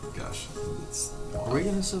man, gosh, it's Are we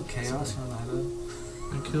going to sow chaos on Ivo?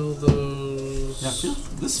 And kill those. Yeah,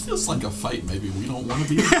 this feels like a fight. Maybe we don't want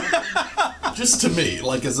to be. Just to me,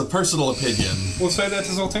 like as a personal opinion. We'll say that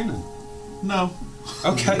to Zoltana. No.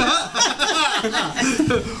 Okay.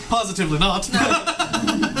 Positively not.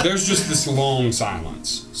 There's just this long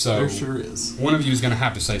silence. So There sure is. one of you is going to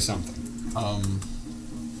have to say something.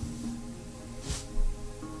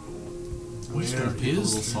 Where just gonna pick a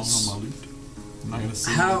is little this? song on my lute. I'm not gonna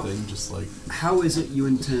sing How- anything. Just like How is it you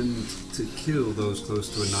intend to kill those close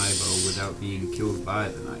to a Nivo without being killed by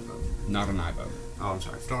the Nivo? Not a Nibo. Oh, I'm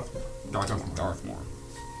sorry. Darthmore. Darthmore.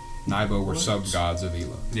 Nibo were What? sub-gods of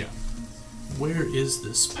Ela. Yeah. Where is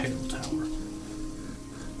this Pale Tower?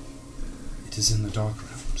 It is in the Dark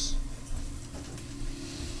Realms,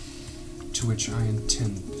 to which I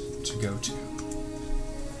intend to go to.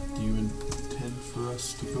 do you intend for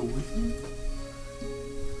us to go with you?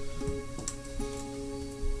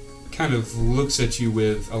 Kind of looks at you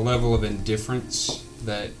with a level of indifference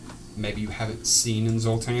that maybe you haven't seen in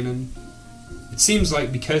Zoltanan. It seems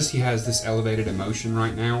like because he has this elevated emotion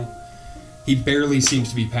right now, he barely seems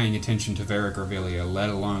to be paying attention to Varric or Villia, let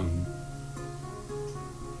alone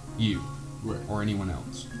you Right. or anyone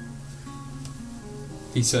else.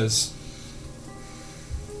 He says,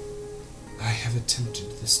 I have attempted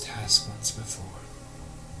this task once before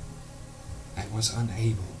and was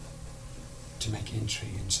unable to make entry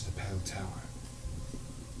into the Pale Tower.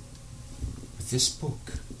 With this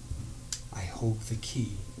book, I hold the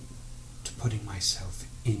key to putting myself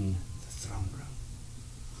in the throne room.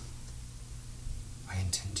 I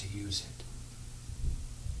intend to use it,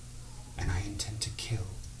 and I intend to kill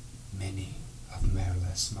many of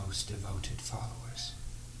Marileth's most devoted followers.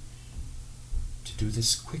 To do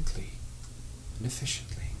this quickly and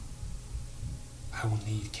efficiently, I will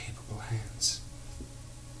need capable hands.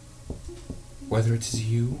 Whether it is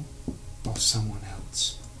you or someone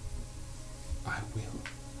else, I will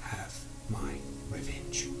have my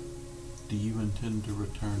revenge. Do you intend to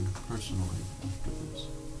return personally after this?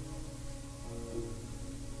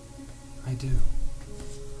 I do.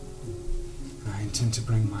 I intend to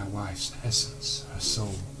bring my wife's essence, her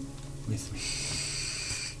soul, with me.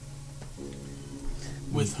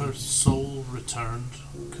 With her soul returned,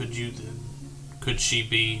 could she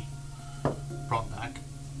be brought back?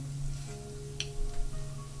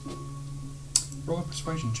 Roll a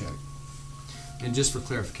persuasion check. And just for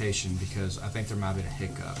clarification, because I think there might have been a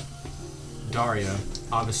hiccup. Daria,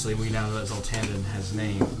 obviously we know that Zoltanan has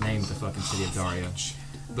named the fucking city of Daria.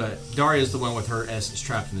 But Daria is the one with her essence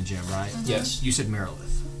trapped in the gem, right? Yes. You said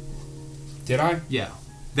Marilith. Did I? Yeah.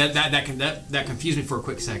 That confused me for a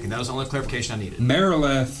quick second. That was the only clarification I needed.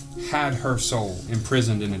 Marileth had her soul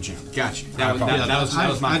imprisoned in a gem. Gotcha. That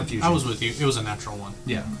was my confusion. I was with you. It was a natural one.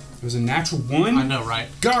 Yeah. It was a natural one? I know, right?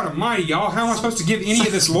 God almighty, y'all. How am I supposed to give any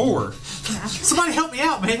of this lore? Somebody help me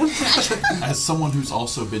out, man. As someone who's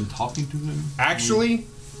also been talking to him, Actually,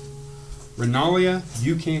 Renalia,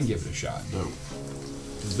 you can give it a shot. no.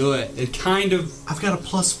 Do it. It kind of... I've got a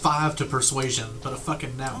 +5 to persuasion, but a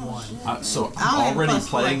fucking nat 1. So I only I'm have already plus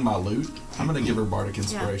four. playing my lute. I'm gonna give her bardic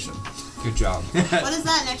inspiration. Good job. What is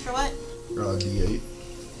that? An extra what? D8.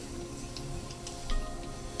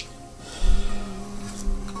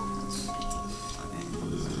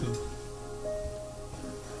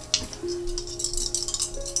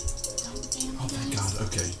 Oh thank God.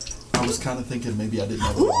 Okay. I was kind of thinking maybe I didn't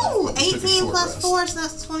have enough, Ooh, but just took a 18 short plus rest. 4, so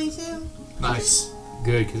that's 22. Nice.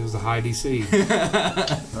 Good, because it was a high DC.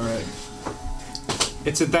 All right.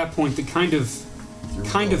 It's at that point that kind of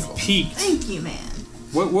welcome. peaked. Thank you, man.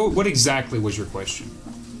 What exactly was your question?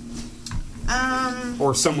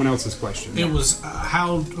 Or someone else's question? It was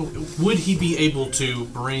how would he be able to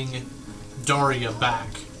bring Daria back?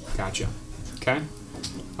 Gotcha. Okay.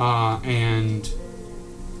 And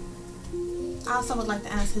I also would like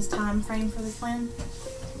to ask his time frame for this plan.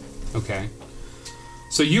 okay.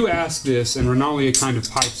 So you ask this, and Renalia kind of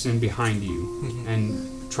pipes in behind you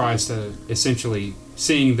and tries to essentially,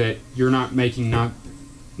 seeing that you're not making not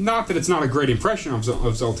that it's not a great impression of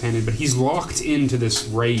Zoltanan, but he's locked into this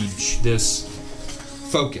rage, this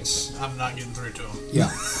focus. I'm not getting through to him. Yeah.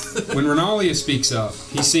 When Renalia speaks up,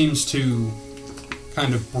 he seems to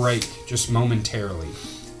kind of break just momentarily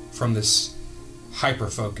from this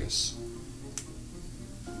hyper-focus.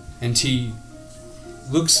 And he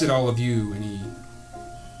looks at all of you and he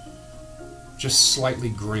just slightly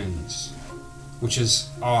grins, which is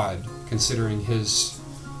odd considering his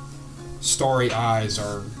starry eyes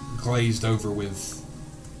are glazed over with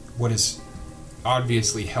what is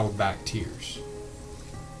obviously held back tears.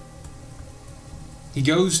 He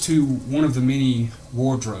goes to one of the many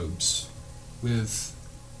wardrobes with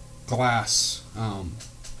glass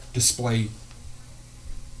display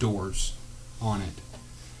doors on it,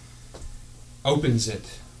 opens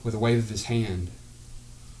it with a wave of his hand,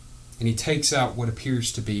 and he takes out what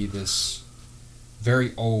appears to be this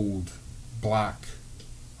very old black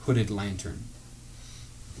hooded lantern,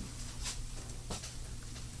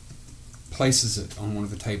 places it on one of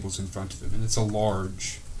the tables in front of him, and it's a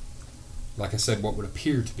large, like I said, what would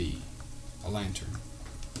appear to be a lantern.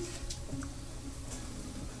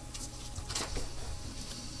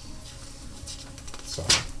 So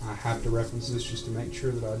I have to reference this just to make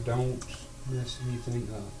sure that I don't mess anything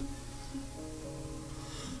up.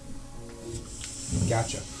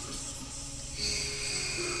 Gotcha.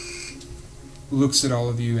 Looks at all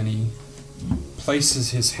of you and he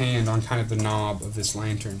places his hand on kind of the knob of this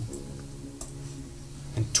lantern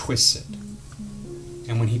and twists it.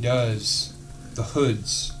 And when he does, the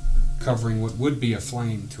hoods covering what would be a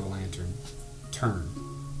flame to a lantern turn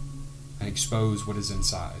and expose what is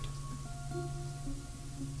inside.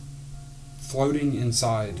 Floating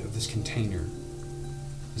inside of this container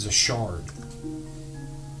is a shard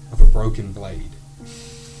of a broken blade,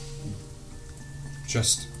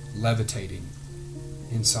 just levitating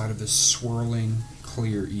inside of this swirling,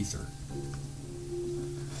 clear ether.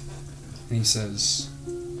 And he says,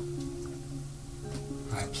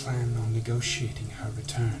 I plan on negotiating her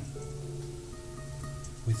return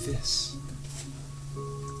with this.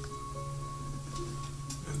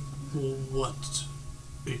 What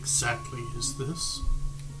exactly is this?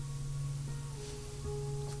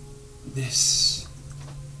 This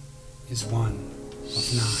is one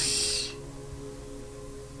of 9.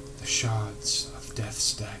 The shards of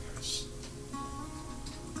Death's daggers.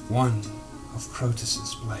 One of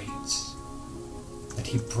Crotus's blades that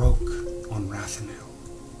he broke on Rathanel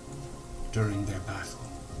during their battle.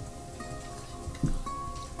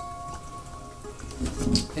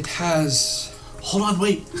 It has... Hold on,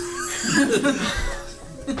 wait.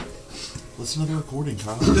 Listen to the recording,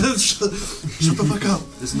 Kyle. Shut the fuck up.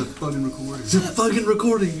 This is the fucking recording. It's a fucking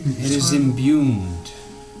recording. It is imbued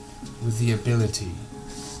with the ability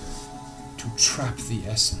to trap the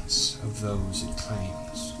essence of those it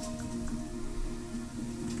claims.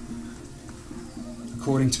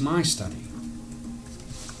 According to my study,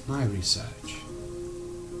 my research,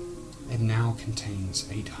 it now contains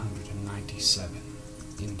 897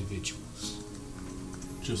 individuals.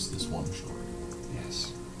 Just this one shard.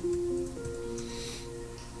 Yes.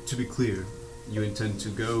 To be clear, you intend to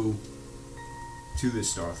go to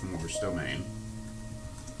this Darthmoor's domain,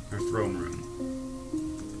 her throne room,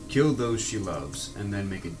 kill those she loves, and then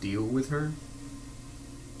make a deal with her?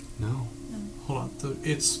 No. Hold on.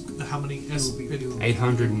 It's how many?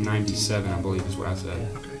 897, I believe, is what I said.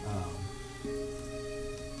 Okay.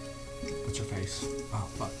 What's your face? Oh,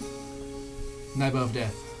 fuck. Naiba of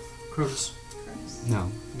Death. Crotus.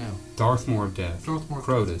 No. No. Darthmoor of Death. Darthmoor.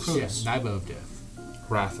 Crotus. Yeah, Naiba of Death.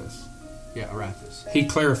 Rathas. Yeah, Arathis. He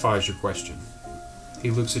clarifies your question.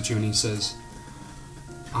 He looks at you and he says,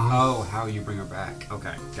 Oh, how you bring her back.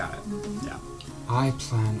 Okay, got it. Yeah. I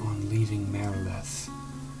plan on leaving Merileth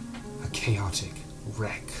a chaotic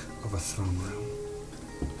wreck of a throne room.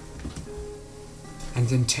 And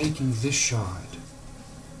then taking this shard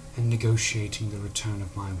and negotiating the return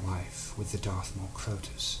of my wife with the Darthmoor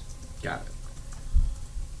Crotus. Got it.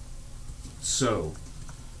 So,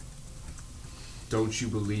 don't you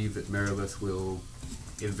believe that Merilith will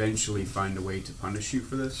eventually find a way to punish you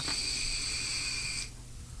for this?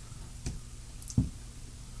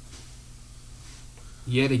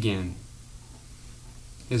 Yet again,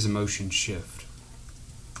 his emotions shift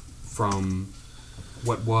from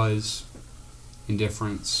what was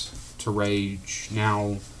indifference to rage,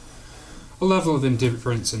 now a level of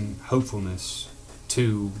indifference and hopefulness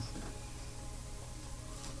to,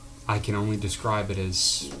 I can only describe it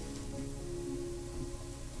as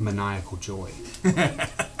maniacal joy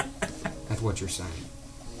at what you're saying.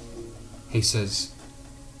 He says,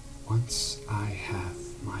 once I have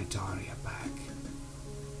my Daria back,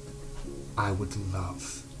 I would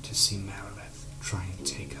love to see Merilith try and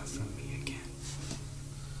take her from me again.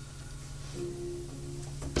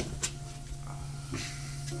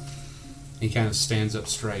 He kind of stands up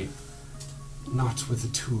straight. Not with the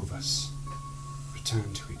two of us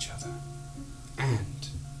return to each other. and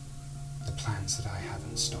the plans that I have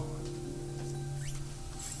in store.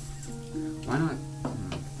 Why not?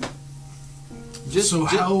 Just So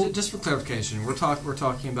how- just for clarification, we're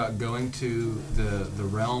talking about going to the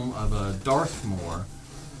realm of a Darthmore,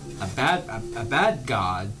 a bad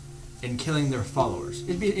god, and killing their followers.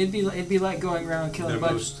 It'd be like going around killing Their a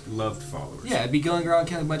bunch. most loved followers. Yeah, it'd be going around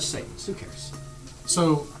killing a bunch of Satans. Who cares?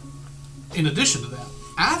 So, in addition to that,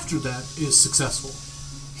 after that is successful,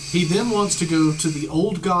 he then wants to go to the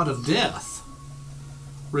old god of death,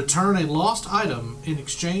 return a lost item in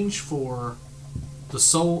exchange for the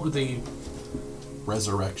soul, the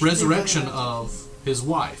resurrection of his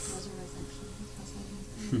wife.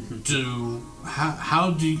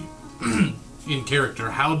 How do you, in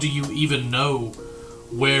character, how do you even know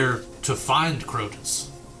where to find Crotus?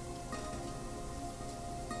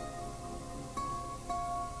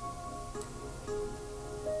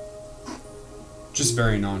 Just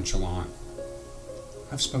very nonchalant.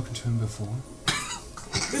 I've spoken to him before.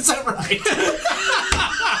 Is that right?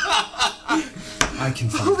 I can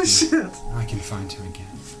find him. shit. I can find him again.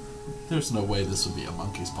 There's no way this would be a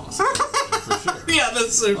monkey's possibility, for sure. Yeah,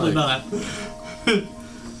 that's certainly not.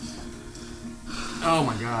 Oh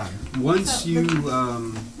my god. Once you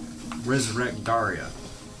resurrect Daria,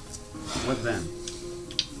 what then?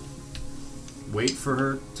 Wait for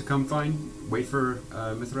her to come wait for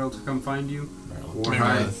Mithril to come find you? Or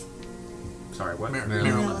hide... Merilith. Sorry, what?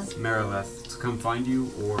 Merilith. Merilith to come find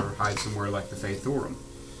you, or hide somewhere like the Faithorum?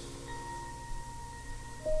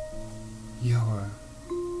 Your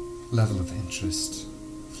level of interest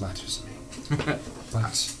flatters me.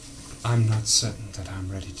 But I'm not certain that I'm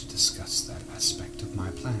ready to discuss that aspect of my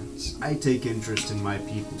plans. I take interest in my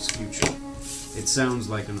people's future. It sounds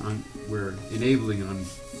like we're enabling an,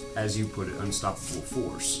 as you put it, unstoppable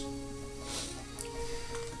force.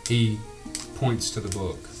 He points to the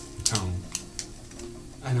book, the tome.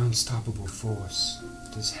 An unstoppable force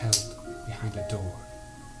that is held behind a door,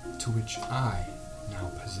 to which I now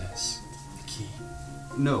possess the key.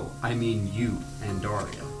 No, I mean you and Daria.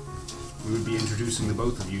 We would be introducing the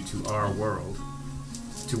both of you to our world.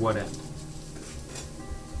 To what end?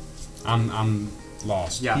 I'm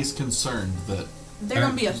lost. Yeah. He's concerned that They're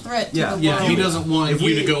gonna be a threat to Yeah. the Yeah, world. he doesn't want If you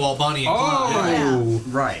we- to go all Bonnie and Clyde. Oh!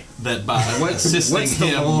 Right. by assisting what's the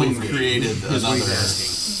him, long we've game, created is what another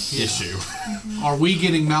he's asking. issue. Are we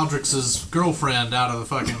getting Maldrix's girlfriend out of the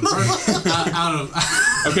fucking out of?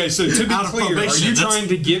 Okay, so to be Out of clear, are probation, you that's- trying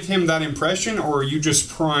to give him that impression, or are you just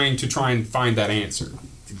trying to find that answer?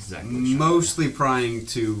 Exactly. Mostly trying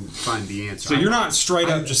to find the answer. So you're not straight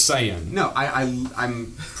up just saying. No,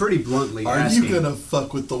 I'm pretty bluntly Are asking. you gonna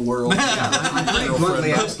fuck with the world? I'm pretty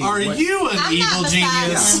bluntly asking. Are what- you an I'm evil not beside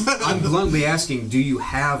genius? him. I'm bluntly asking, do you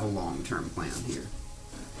have a long-term plan here?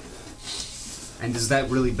 And does that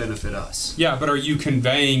really benefit us? Yeah, but are you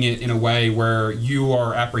conveying it in a way where you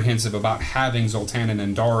are apprehensive about having Zoltan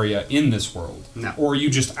and Daria in this world? No. Or are you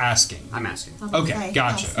just asking? I'm asking. Okay,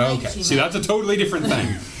 gotcha. I'll Okay. snake you, See, man. that's a totally different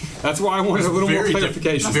thing. That's why I wanted a little more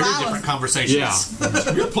clarification. Very That's different why conversations.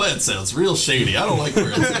 Yeah. Your plan sounds real shady. I don't like where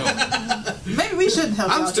it's going. Maybe we shouldn't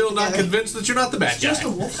help. I'm y'all still get not together. convinced that you're not the bad It's just a guy.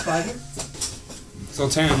 wolf spider.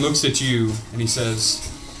 Zoltan looks at you and he says,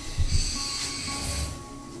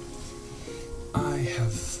 I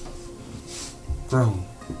have grown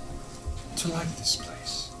to like this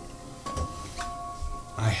place.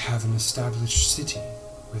 I have an established city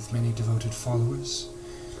with many devoted followers,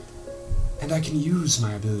 and I can use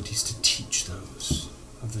my abilities to teach those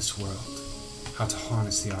of this world how to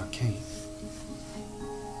harness the arcane.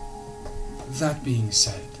 That being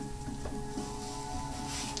said,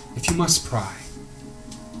 if you must pry,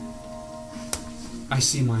 I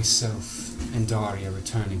see myself and Daria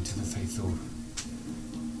returning to the Faithorum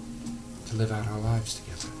to live out our lives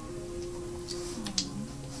together.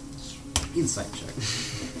 Insight check.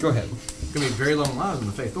 Go ahead. It's gonna be very long lives in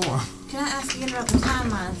the Faith Forum. Can I ask again about the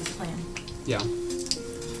timeline of this plan? Yeah.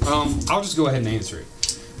 I'll just go ahead and answer it.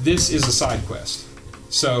 This is a side quest.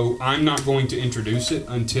 So I'm not going to introduce it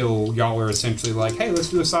until y'all are essentially like, hey, let's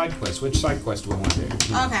do a side quest. Which side quest do we want to do?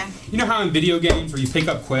 You know? Okay. You know how in video games where you pick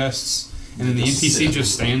up quests and then the NPC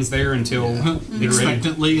just stands there until they're ready?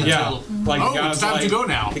 Expectantly Yeah. until Like the oh, guy's it's time like, to go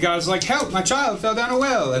now. The guy's like, help, my child fell down a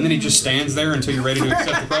well. And then he just stands there until you're ready to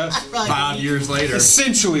accept the quest. Like, 5 years later.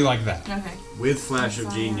 Essentially like that. okay. With Flash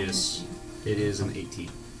of Genius, it is an 18.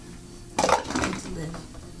 To live.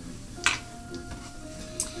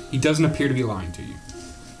 He doesn't appear to be lying to you.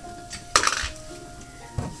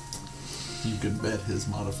 You could bet his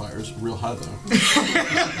modifier's real high though.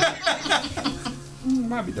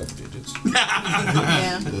 Might be double digits.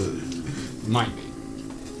 Yeah. Might be.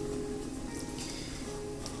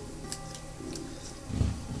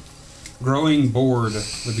 Growing bored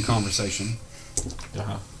with the conversation,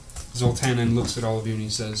 Uh-huh. Zoltanin looks at all of you and he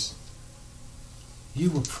says,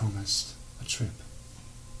 "You were promised a trip.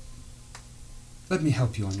 Let me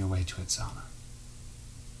help you on your way to Etzana.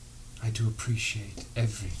 I do appreciate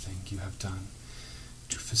everything you have done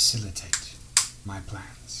to facilitate my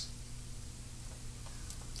plans."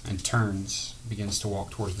 And turns, begins to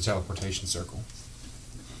walk towards the teleportation circle.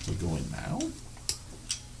 We going now?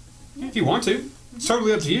 If you want to. It's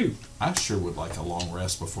totally up to you. I sure would like a long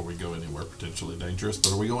rest before we go anywhere potentially dangerous,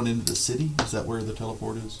 but are we going into the city? Is that where the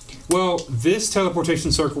teleport is? Well, this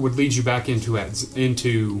teleportation circle would lead you back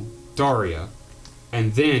into Daria,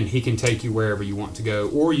 and then he can take you wherever you want to go,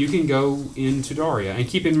 or you can go into Daria. And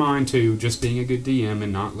keep in mind, too, just being a good DM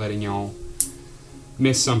and not letting y'all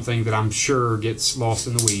miss something that I'm sure gets lost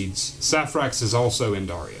in the weeds. Saphrax is also in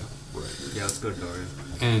Daria, Right. Yeah, let's go to Daria.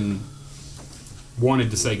 and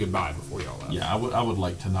wanted to say goodbye before y'all left. Yeah, I would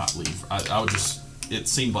like to not leave. I would just... It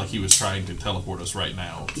seemed like he was trying to teleport us right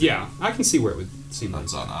now. Yeah, I can see where it would seem like.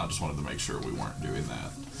 That's on. I just wanted to make sure we weren't doing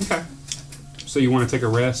that. Okay. So you want to take a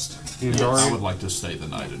rest in Daria? I would like to stay the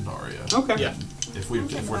night in Daria. Okay. Yeah. If we're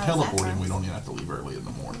teleporting, we don't even have to leave early in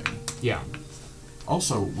the morning. Yeah.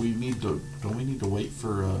 Also, we need to. Don't we need to wait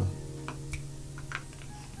for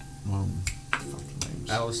fuck names.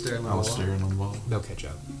 Alistair and Alistair and Laval. They'll catch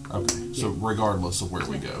up. Okay. So regardless of where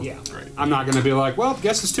we go. Yeah. Great. I'm not going to be like, well,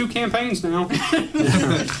 guess it's 2 campaigns now.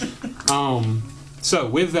 So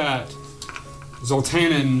with that,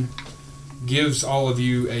 Zoltanin gives all of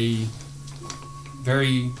you a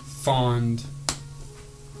very fond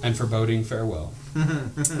and foreboding farewell.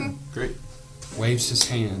 Great. Waves his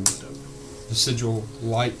hand. The sigil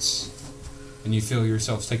lights, and you feel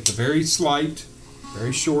yourselves take the very slight,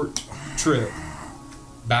 very short trip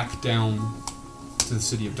back down to the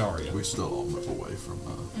city of Daria. We still all move away from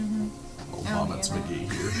old Oh, Vomits yeah.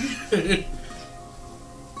 McGee here.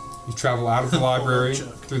 You travel out of the library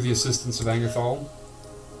Chuck. through the assistance of Angerthal,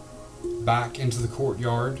 back into the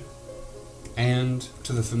courtyard, and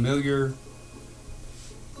to the familiar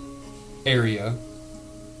area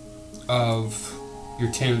of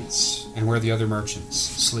your tents and where the other merchants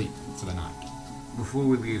sleep for the night. Before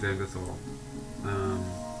we leave Agathol,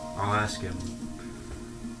 I'll ask him.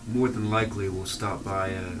 More than likely, we'll stop by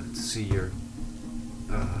to see your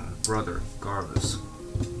brother, Garvis.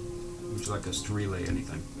 Would you like us to relay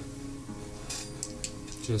anything?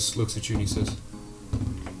 Just looks at you and he says,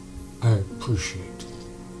 "I appreciate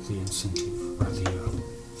the incentive, or the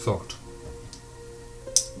thought.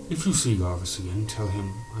 If you see Garvis again, tell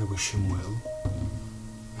him I wish him well,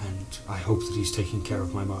 and I hope that he's taking care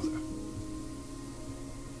of my mother."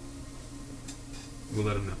 We'll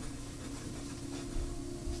let him know.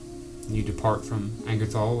 You depart from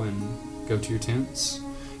Angerthal and go to your tents.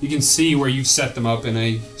 You can see where you've set them up in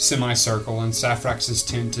a semicircle, and Saphrax's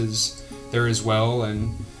tent is there as well.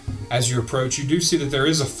 And as you approach, you do see that there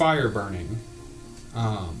is a fire burning,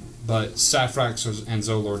 but Saphrax and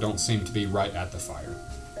Zolor don't seem to be right at the fire.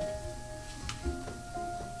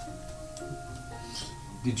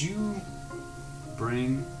 Did you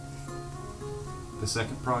bring the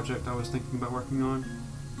second project I was thinking about working on?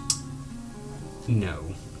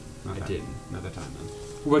 No, I Okay. didn't. Another time then.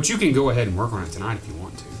 But you can go ahead and work on it tonight if you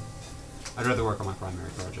want to. I'd rather work on my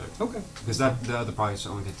primary project. Okay. Because the other project's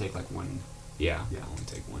only going to take like one. Yeah, Yeah. only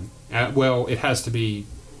take one. Well, it has to be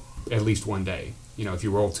at least one day. You know, if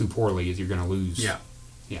you roll too poorly, you're going to lose. Yeah.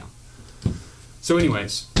 So,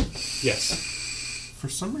 anyways, yes. For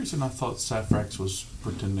some reason, I thought Saphrax was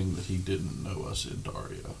pretending that he didn't know us in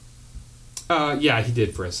Daria. Yeah, he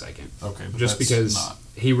did for a second. Okay, but Just that's because not...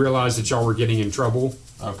 he realized that y'all were getting in trouble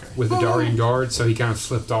Okay. with the Darian guard, so he kind of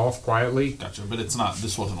slipped off quietly. Gotcha, but it's not...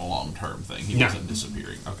 This wasn't a long-term thing. He No. wasn't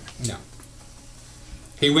disappearing. Okay. No.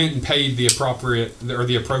 He went and paid the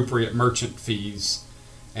appropriate merchant fees,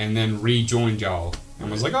 and then rejoined y'all, and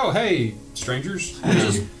was like, "Oh, hey, strangers."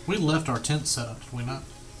 We left our tent set up, did we not?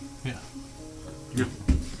 Yeah.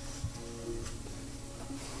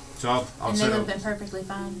 So I'll And they would settle. have been perfectly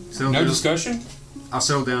fine. settle No down- discussion. I'll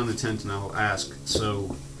settle down in the tent and I'll ask.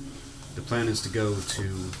 So the plan is to go to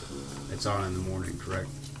Etzana in the morning, correct?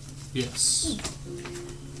 Yes.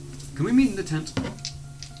 Can we meet in the tent?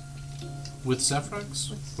 With Saphrax?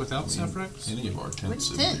 Without Saphrax? Any of our tents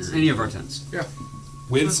Which in tents? theory. Any of our tents. Yeah.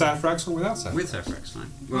 With Saphrax or without Saphrax? With Saphrax,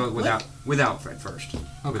 fine. Well, without Fred first.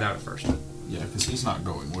 Without it first. Yeah, because he's not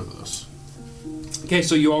going with us. Okay,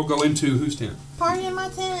 so you all go into whose tent? Party in my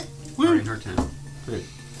tent. Or in her tent. Great.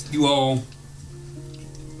 You all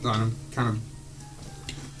kind of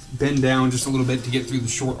bend down just a little bit to get through the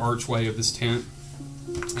short archway of this tent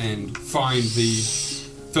and find the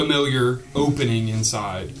familiar opening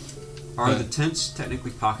inside. Are the tents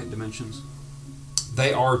technically pocket dimensions?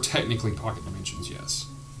 They are technically pocket dimensions, yes.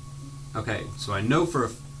 Okay, so I know for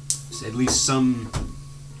at least some,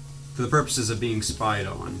 for the purposes of being spied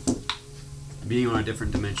on, being on a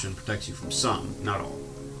different dimension protects you from some, not all.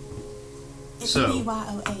 It's So- a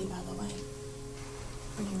BYOA, by the way.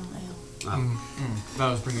 Bringing on L. Oh.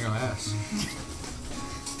 That was bringing on ass.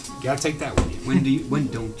 You gotta take that with you. When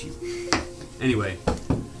don't you? Anyway,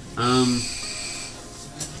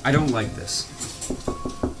 I don't like this.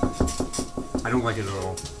 I don't like it at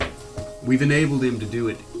all. We've enabled him to do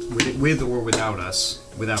it with or without us,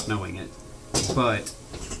 without knowing it. But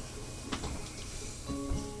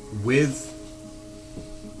with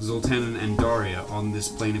Zoltanan and Daria on this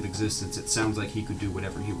plane of existence, it sounds like he could do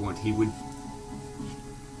whatever he wants. He would,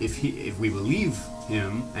 if we believe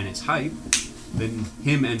him and its hype, then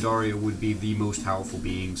him and Daria would be the most powerful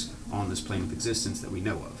beings on this plane of existence that we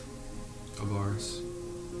know of. Of ours.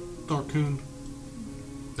 Darkoon.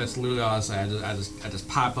 That's literally all I say. I just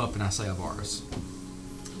pipe up and I say of ours.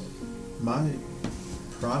 My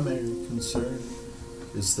primary concern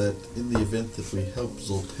is that in the event that we help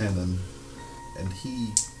Zoltanan and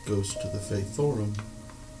he goes to the Faithorum,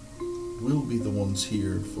 we'll be the ones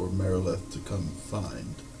here for Marileth to come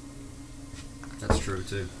find. That's true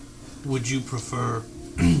too. Would you prefer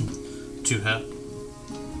to help?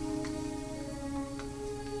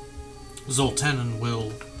 Zoltanan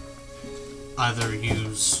will either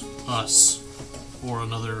use us or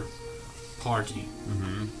another party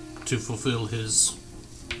to fulfill his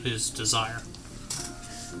desire.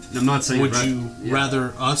 And I'm not saying Would you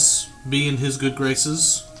rather us be in his good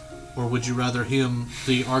graces, or would you rather him,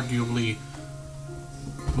 the arguably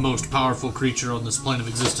most powerful creature on this plane of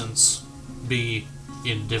existence, be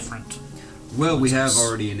indifferent? Well, we have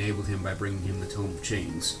already enabled him by bringing him the Tome of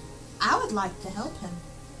Chains, I would like to help him.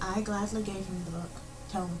 I gladly gave him the book.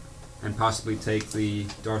 Tome. and possibly take the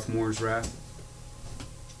Darth Moore's wrath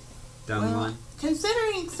down the line.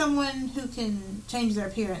 Considering someone who can change their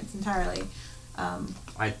appearance entirely,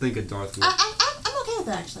 I think a Darth Moore. I'm okay with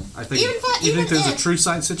that, actually. I think- You think there's a true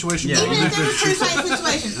sight situation? Yeah. Even if there's a true sight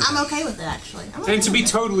situation, I'm okay with it, actually. I'm okay And to with be it.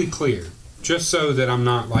 totally clear, just so that I'm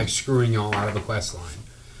not like screwing y'all out of the quest line,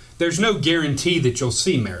 there's no guarantee that you'll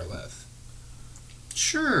see Marileth.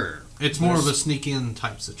 Sure. It's more of a sneak in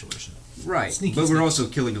type situation. Right. Sneaky, but sneaky. we're also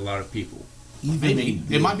killing a lot of people. Even Maybe. in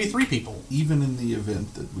the- It might be 3 people. Even in the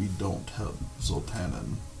event that we don't help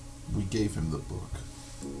Zoltanan, we gave him the book.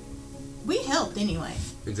 We helped anyway.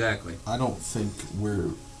 Exactly. I don't think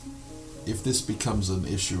if this becomes an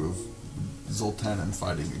issue of Zoltanan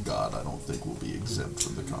fighting a god, I don't think we'll be exempt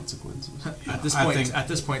from the consequences. At this I point, think- at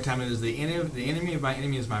this point in time, it is the enemy of my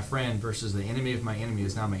enemy is my friend versus the enemy of my enemy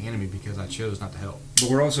is now my enemy because I chose not to help.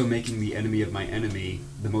 But we're also making the enemy of my enemy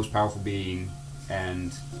the most powerful being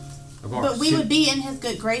and of ours. But we would be in his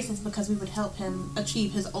good graces because we would help him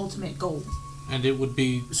achieve his ultimate goal. And it would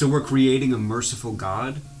be... So we're creating a merciful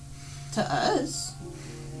god? To us.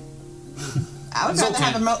 I would rather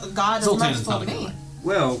have a god as Zoltanan's merciful not to a good me. one.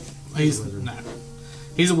 Well, He's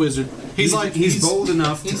He's a wizard. he's bold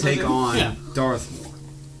enough to he's take like- on yeah. Darth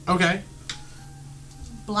Moore. Okay.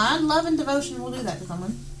 Blind love and devotion will do that to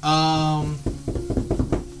someone.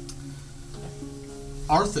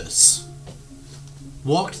 Arthas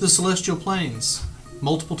walked the celestial planes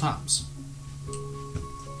multiple times.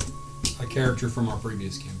 A character from our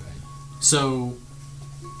previous campaign. So,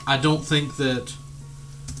 I don't think that...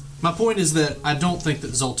 My point is that I don't think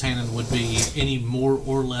that Zoltanan would be any more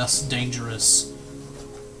or less dangerous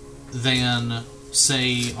than,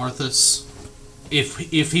 say, Arthas.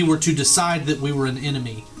 If he were to decide that we were an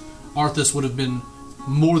enemy, Arthas would have been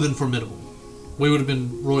more than formidable. We would have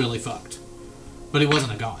been royally fucked. But he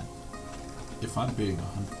wasn't a god. If I'm being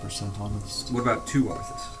 100% honest, What about two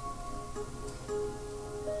Arthas?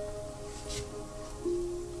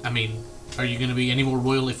 I mean, are you going to be any more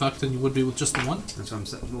royally fucked than you would be with just the one? That's what I'm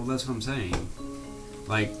saying. Well, that's what I'm saying.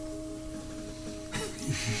 Like,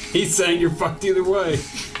 He's saying you're fucked either way.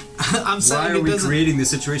 I'm why saying are it we doesn't... creating this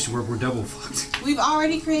situation where we're double fucked? We've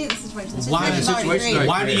already created the situation. The Why- situation's already situation- created.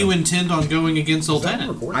 Why do you intend on going against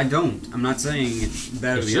Zoltanan? I don't. I'm not saying it's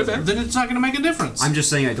bad or It the should other. have. Then it's not going to make a difference. I'm just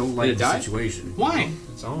saying I don't like Did it the die? situation. Why?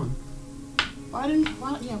 It's on. Why didn't?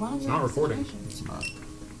 Why don't It's not recording. it's not.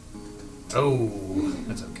 Oh,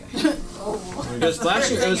 that's okay. It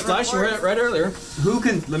was flashing right earlier.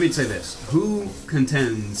 Let me say this. Who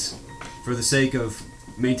contends for the sake of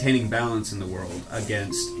maintaining balance in the world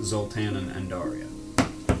against Zoltanan and Daria?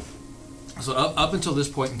 So up until this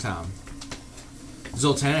point in time,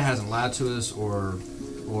 Zoltanan hasn't lied to us or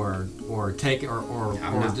take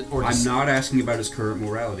I'm not asking about his current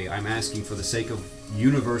morality. I'm asking for the sake of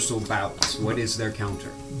universal balance. What is their counter?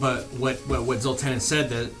 But what Zoltanen said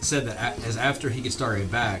that as after he gets Daria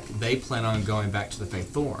back, they plan on going back to the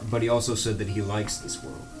Faith Thorn. But he also said that he likes this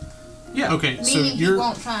world. Yeah. Okay, so Meaning he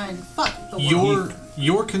won't try and fuck the world.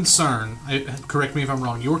 your concern, correct me if I'm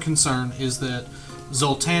wrong, your concern is that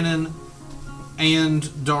Zoltanen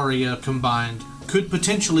and Daria combined could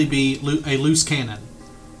potentially be a loose cannon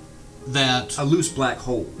that A loose black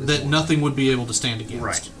hole. is that what- nothing would be able to stand against.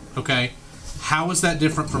 Right. Okay? How is that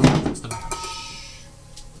different from Maldrix the Mad?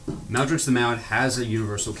 Maldrix the Mad has a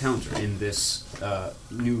universal counter in this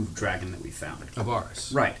new dragon that we found.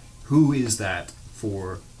 Avaris. Right. Who is that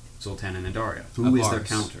for Zoltanen and Daria? Who is their Avaris.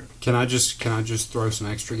 counter? Can I just throw some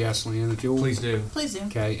extra gasoline in the fuel? Please do. Please do.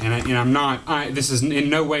 Okay, and I'm not. This is in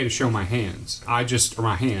no way to show my hands. I just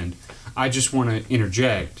want to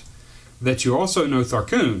interject that you also know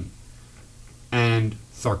Tharkun, and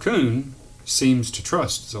Tharkun seems to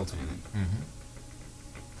trust Zoltanen.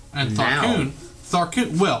 And Now-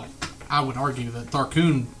 Tharkun, well, I would argue that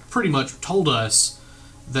Tharkun pretty much told us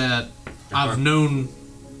that I've known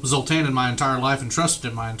Zoltanen my entire life and trusted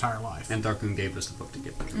him my entire life. And Tharkun gave us the book to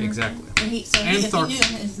get there. Exactly. And And if he Thark- knew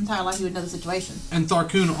him his entire life, he would know the situation. And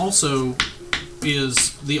Tharkun also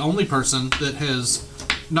is the only person that has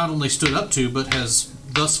not only stood up to, but has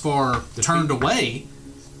thus far turned away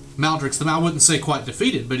Maldrix. I wouldn't say quite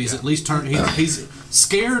defeated, but he's at least turned. He's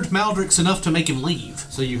scared Maldrix enough to make him leave,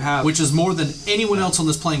 So you have which is more than anyone else on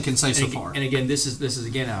this plane can say so and, far. and again, this is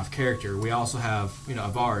again out of character. We also have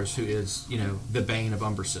Avaris, who is the bane of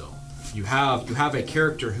Umbersil. You have a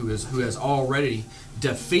character who has already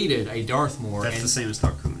defeated a Darthmore. That's and the same as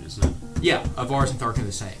Tharkun, isn't it? Yeah, Avaris and Tharkun are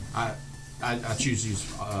the same. I choose to use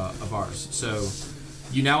Avaris. So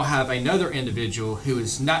you now have another individual who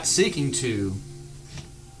is not seeking to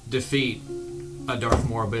defeat a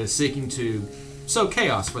Darthmore, but is seeking to sow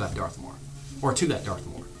chaos for that Darthmore, or to that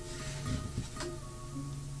Darthmore.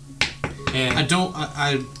 And I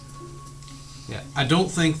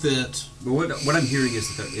don't think that. But what I'm hearing is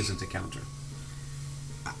that there isn't a counter.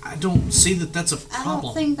 I don't see that that's a I problem.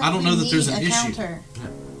 don't think that I don't we know that need there's an a issue. counter.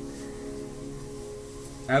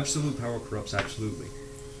 Absolute power corrupts absolutely.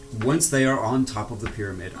 Once they are on top of the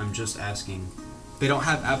pyramid, I'm just asking they don't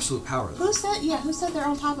have absolute power, though. Who said they're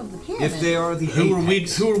on top of the pyramid? if they are the Who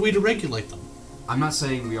apex. are we to regulate them? I'm not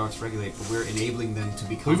saying we are to regulate, but we're enabling them to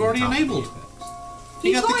become. We've already the top enabled. Of the apex.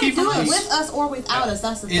 You He's got the going key to do from it us. with us or without us.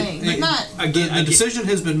 That's the thing. But not. The decision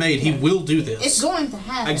has been made. He will do this. It's going to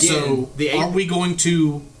happen. Again, So, the are we going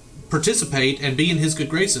to participate and be in his good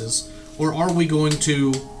graces, or are we going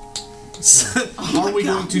to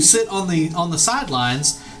going to sit on the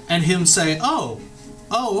sidelines and him say, "Oh,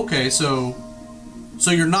 okay, so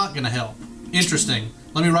you're not going to help? Interesting.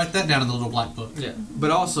 Let me write that down in the little black book." Yeah, but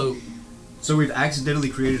also So we've accidentally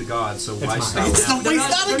created a god. So why not stop? He's now?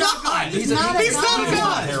 not a god. He's not a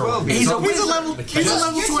god. He's a level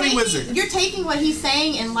You're 20 taking- wizard. You're taking what he's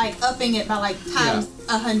saying and upping it by times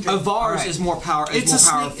 100. Avaris Alright. is more powerful. It's a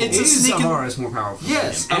sneak- powerful. it's a Is sneaking- Avaris more powerful?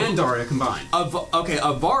 Yes. than him? And Daria combined.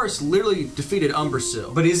 Avaris literally defeated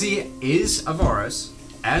Umbersil. But is Avaris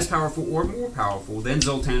as powerful or more powerful than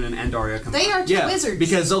Zoltanen and Daria combined? They are two Yeah, wizards.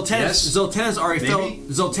 because Yes. Zoltanen's already Maybe.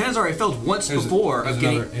 failed once Here's before of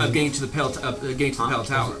another- getting to the Pale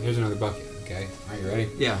Tower. Here's another bucket. Okay, are you ready?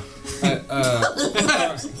 Yeah.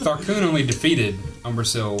 Tharkun only defeated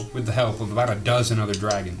Umbersil with the help of about a dozen other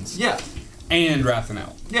dragons Yeah. and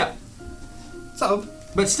Rathanel. Yeah. So,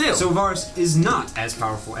 But still. so Avaris is not as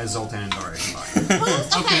powerful as Zoltanen and Daria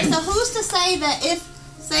combined. Okay, so who's to say that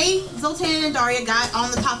say Zoltanen and Daria got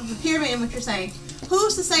on the top of the pyramid in what you're saying,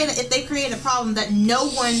 who's to say that if they create a problem that no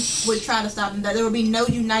one would try to stop them, that there would be no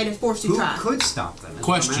united force to Who try? could stop them? Is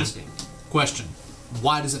Question. What I'm asking. Question.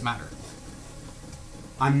 Why does it matter?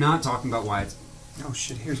 I'm not talking about why it's. Oh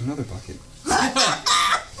shit, here's another bucket.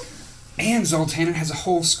 And Zoltanen has a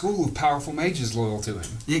whole school of powerful mages loyal to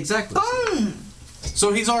him. Exactly.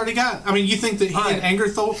 So he's already got. I mean, you think that he Alright. and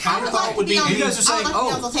Angerthal would be? on You the- guys are saying, I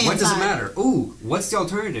would like to be on Zoltanen's what does it side. matter? Ooh, what's the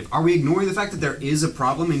alternative? Are we ignoring the fact that there is a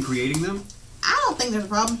problem in creating them? I don't think there's a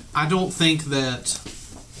problem. I don't think that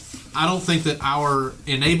our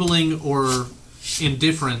enabling or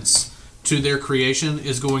indifference to their creation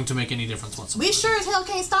is going to make any difference whatsoever. We sure as hell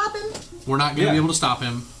can't stop him. We're not going to be able to stop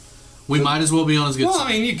him. We might as well be on his good Well, side.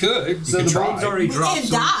 I mean, you could. So You the could bomb's try. already We dropped. didn't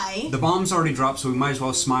so die. The bomb's already dropped, so we might as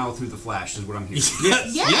well smile through the flash. Is what I'm hearing.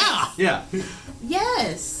 Yes. Yeah. Yeah.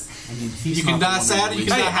 Yes. You can die sad or you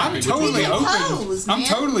can Hey, die I'm happy. totally We can open. pose, I'm man.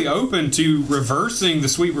 totally open to reversing the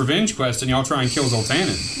sweet revenge quest, and y'all try and kill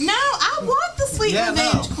Zoltanen. No, I want the sweet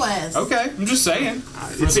revenge quest. Okay, I'm just saying.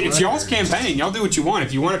 It's y'all's campaign. Y'all do what you want.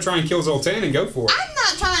 If you want to try and kill Zoltan, then go for it. I'm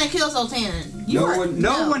not trying to kill Zoltanen.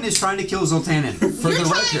 No one is trying to kill Zoltanen.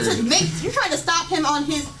 You're trying to stop him on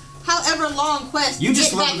his however long quest You to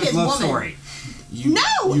just get back love a his good love woman. story. No,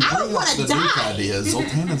 I don't bring want up to the nuke die. idea.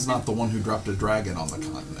 Zoltanen's not the one who dropped a dragon on the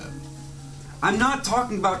continent. I'm not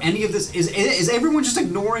talking about any of this. Is everyone just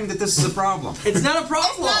ignoring that this is a problem? It's not a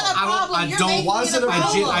problem. It's not a problem. I You're don't- making why it a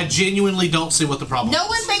problem. I genuinely don't see what the problem No is.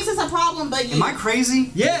 one thinks it's a problem but you. Am I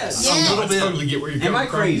crazy? Yes. Yes. I totally get where you're Am coming I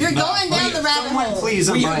from. crazy? You're going down the rabbit Someone hole.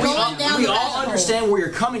 please, We, I'm You're we, going down we the all rabbit hole. understand where you're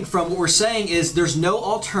coming from. What we're saying is there's no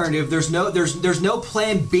alternative. There's no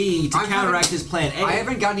plan B to I counteract haven't- his plan A. I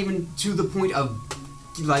haven't gotten even to the point of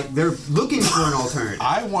like they're looking for an alternative.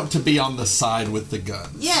 I want to be on the side with the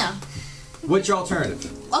guns. Yeah. What's your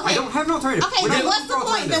alternative? Okay. I don't have an alternative. Okay, We're then not what's looking the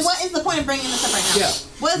for point? Then alternatives. what is the point of bringing this up right now? Yeah.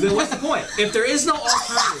 What is Then what's the point? If there is no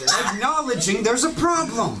alternative, Acknowledging there's a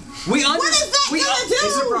problem. we What is that gonna do?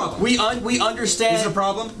 Is it a problem? we understand. Is it a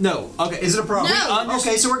problem? No. Okay. Is it a problem? No.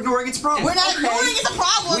 Okay, so we're ignoring its problem. We're not Okay. ignoring it's a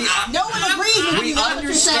problem. No one agrees with We you. That's what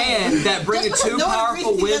you're saying. understand that bringing Just because two no one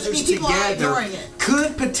powerful agrees with you doesn't wizards mean people are together ignoring it.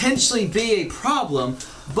 could potentially be a problem.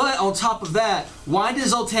 But on top of that, why does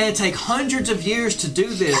Zoltan take hundreds of years to do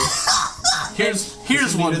this?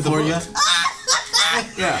 Here's one for you.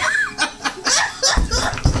 Yeah.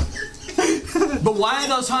 But why in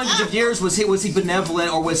those hundreds of years was he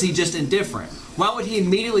benevolent or was he just indifferent? Why would he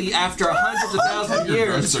immediately, after hundreds of thousands of Your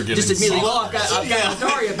years, notes are getting just immediately, soft. I've got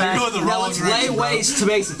Malkaria back, You're going the now wrong let's lay direction, bro. waste to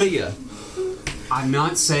Mesopia. I'm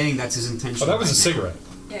not saying that's his intention. Oh, that was a right now. cigarette.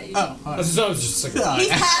 Yeah, you That was just a cigarette. He's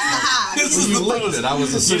past the high. This When is you the licked lowest. it, I was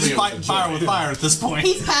You're assuming just it was fighting a fire joke. with fire at this point.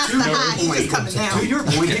 He's past the high. He's just coming down. To your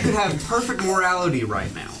point, you could have perfect morality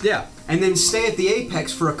right now. Yeah. And then stay at the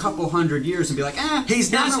apex for a couple hundred years and be like,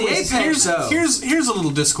 He's not the apex, though. Here's a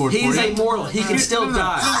little discord He's for you. immortal. He can still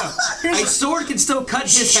die. No. A sword can still cut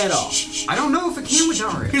his head off. I don't know if it can with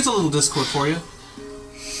Daria. Here's a little discord for you.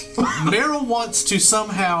 Meryl wants to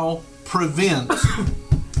somehow prevent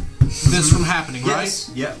this from happening, Yes.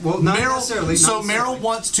 right? Yeah. Well, not Meryl, necessarily. so not necessarily. Meryl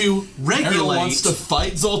wants to regulate. Meryl wants to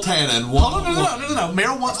fight Zoltanen. Hold on, no.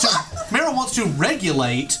 Meryl wants to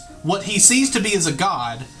regulate what he sees to be as a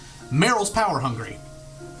god. Meryl's power hungry.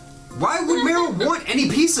 Why would Meryl want any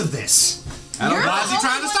piece of this? Why is he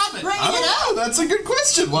trying to stop it? Bringing I don't it up. know. That's a good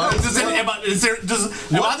question. Why? Am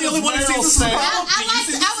I the only one who sees this as a say? problem? I would like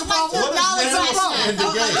to acknowledge Meryl Rapnax. saying? I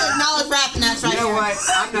would like to acknowledge Rapnax right You know here. what?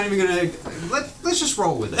 I'm not even gonna. Let's just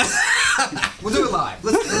roll with it. We'll do it live.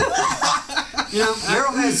 Let's do it. You know,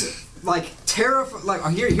 Meryl has like terrifying. Like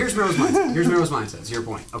here's Meryl's mindset. Here's Meryl's mindset. To your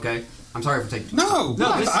point, okay? I'm sorry for taking. No,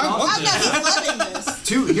 No, this is I Oh, want no, this. he's loving this.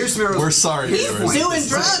 Here's Meryl's. We're sorry. He's viewers. doing This is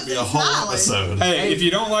drugs gonna be a and whole smiling. episode. Hey, if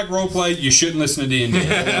you don't like roleplay, you shouldn't listen to D&D.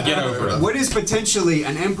 Get over it. What is potentially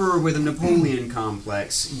an emperor with a Napoleon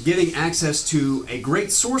complex getting access to a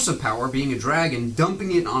great source of power, being a dragon,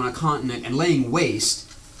 dumping it on a continent and laying waste,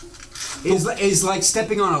 is like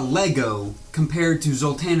stepping on a Lego compared to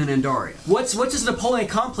Zoltan and Andaria. What's his Napoleon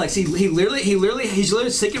complex? He's literally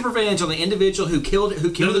seeking revenge on the individual who killed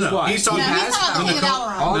his wife. He's talking No, he's talking about the King of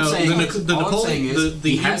Alron. All I'm No, saying, the all I'm Napoleon- saying is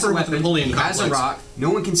the he has a emperor with the weapon, Napoleon he has a complex. rock. No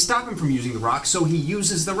one can stop him from using the rock, so he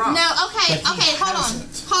uses the rock. No, okay,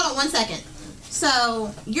 hold on 1 second.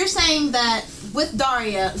 So, you're saying that with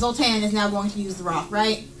Daria, Zoltan is now going to use the rock,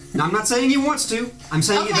 right? Now, I'm not saying he wants to. I'm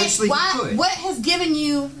saying eventually he could. What has given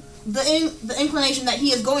you the inclination that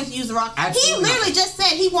he is going to use the rock? Absolutely He literally nothing. just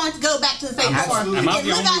said he wanted to go back to the Fate Forum Am I and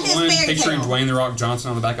the live out only his one fairy picturing tale. Dwayne The Rock Johnson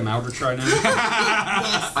on the back of Maldrich right now?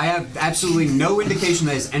 Yes. I have absolutely no indication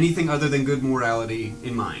that is anything other than good morality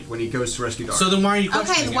in mind when he goes to rescue Daria. So then why are you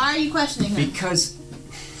questioning Okay, him? why are you questioning him? Because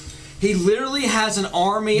He literally has an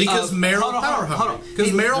army Because of... Meryl hold on, power hold on. hungry.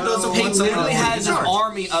 Because Meryl doesn't He want someone literally else has in an charge.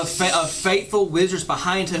 army of faithful wizards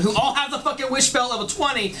behind him who all have the fucking wish spell level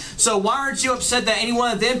 20. So why aren't you upset that any one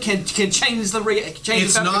of them can change the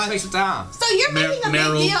It's the not- space of time? So you're making a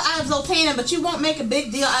Meryl- big deal out of Zoltana, but you won't make a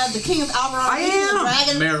big deal out of the King of Alron, I King of the am.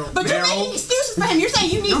 Dragon. Meryl- But you're Meryl- making excuses for him. You're saying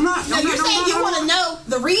you need. I'm not. you're saying you No. want to know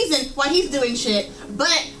the reason why he's doing shit, but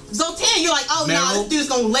Zoltan, you're like, oh no, Meryl- this dude's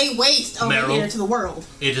gonna lay waste over Meryl- here to the world.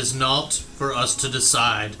 It is not for us to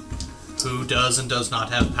decide who does and does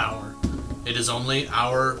not have power. It is only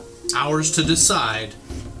ours to decide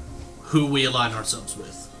who we align ourselves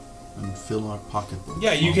with. And fill our pocketbooks.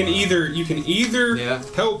 Yeah, you can either Yeah.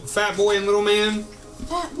 help Fat Boy and Little Man,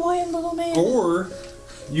 Fat boy and little man. or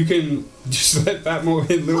you can just let Fat Boy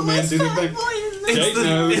and Little Man do their Fat thing. boy and little Jake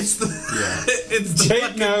knows. It's the Yeah. it's the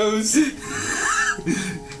Jake knows.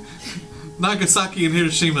 Nagasaki and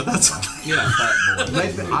Hiroshima. That's what. Yeah.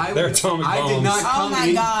 They're atomic I did bombs. not Oh come my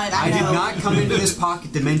in. God, I I did know. not come into this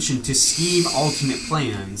pocket dimension to scheme ultimate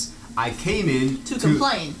plans. I came in To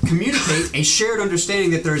complain. communicate a shared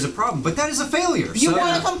understanding that there is a problem, but that is a failure. You so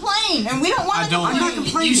want to complain, and we don't want I to don't- complain. I'm not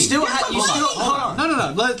complaining. You still You're have. You still complaining. hold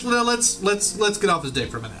on. No. Let's get off his dick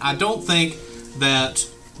for a minute. I don't think that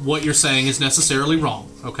what you're saying is necessarily wrong.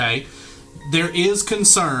 Okay, there is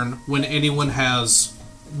concern when anyone has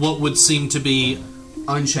what would seem to be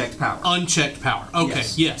unchecked power. unchecked power. Okay,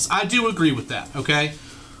 yes, I do agree with that. Okay,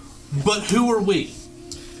 but who are we?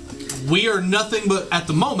 We are nothing but, at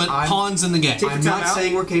the moment, pawns in the game. I'm not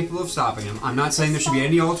saying we're capable of stopping him. I'm not saying there should be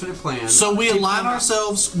any alternate plan. So we align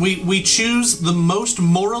ourselves, we choose the most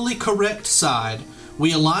morally correct side.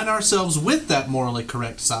 We align ourselves with that morally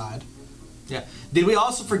correct side. Yeah. Did we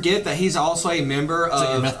also forget that he's also a member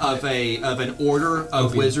of an order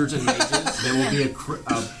of wizards and mages? There will be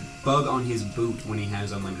a bug on his boot when he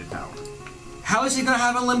has unlimited power. How is he going to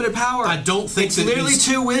have unlimited power? I don't think it's that literally he's-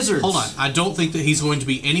 2 wizards. Hold on. I don't think that he's going to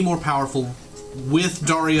be any more powerful with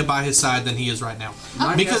Daria by his side than he is right now.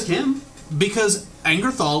 Might ask him. Because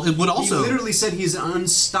Angerthal, it would also... He literally said he's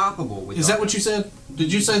unstoppable with Is that what you said?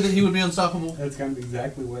 Did you say that he would be unstoppable? That's kind of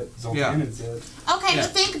exactly what Zoltanen said. Okay,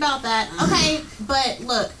 but think about that. Okay, but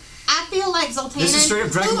look, I feel like Zoltanen. This is straight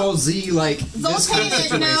up Dragon Ball Z, like this kind of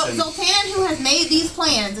Zoltanen, no, situation. Zoltanen, who has made these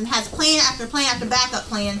plans and has plan after plan after backup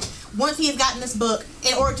plan, once he has gotten this book,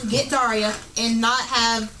 in order to get Daria and not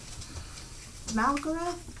have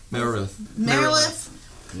Malkaria? Merilith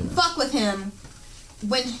fuck with him.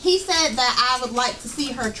 When he said that I would like to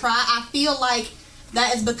see her try, I feel like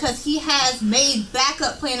that is because he has made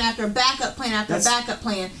backup plan after backup plan after backup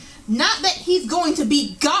plan. Not that he's going to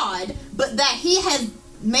be God, but that he has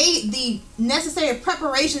made the necessary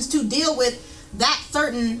preparations to deal with that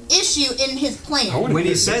certain issue in his plan. When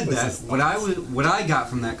he said that, what I got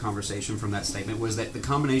from that conversation, from that statement, was that the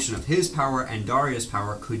combination of his power and Daria's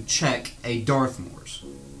power could check a Darthmoor's.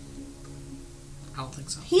 I don't think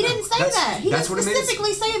so. He didn't say that. He didn't that's what it means.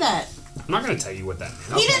 specifically say that. I'm not going to tell you what that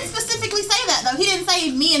means. He didn't specifically say that, though. He didn't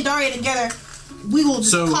say me and Daria together, we will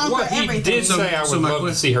just conquer What he everything. did say, I so would my love to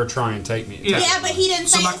question- see her try and take me. Yeah, but he didn't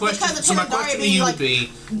say So my it's question, because of so him my and Daria question to being you like would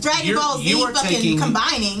be: Dragon Ball Z you are fucking taking,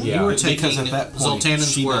 combining. Yeah. You are Because taking at that point,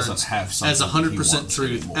 Zoltanen's she words doesn't have something as that he 100% wants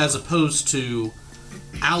truth, anymore. as opposed to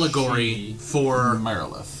allegory for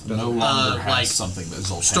Merilith no longer has like something that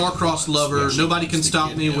Zoltan star-crossed lover. wants. Nobody can Wants to stop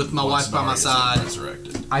get me him with my once wife by my Daria's side.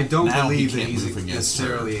 resurrected. I don't Now he believe that can't he's move against her.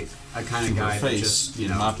 necessarily a kind of Her guy that face, just, in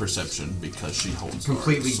my perception, because she holds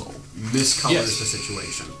completely Daria's soul. miscolors Yes. the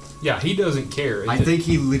situation. Yeah, he doesn't care. I think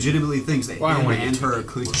he legitimately thinks that Well, I don't him wanna get and too her deep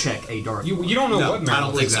could into it. check a Darthmoor. You don't know No, what I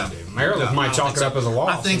don't Merilith think is so. going to do. Merilith No, I might don't chalk think it so. up as a loss.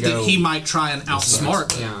 I think and that go, he might try and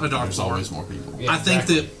outsmart Yeah. a Dark There's Lord. always more people. Yeah, I think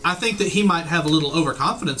exactly. that he might have a little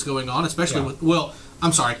overconfidence going on, especially Yeah. with. Well,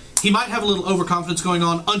 I'm sorry. He might have a little overconfidence going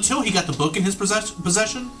on until he got the book in his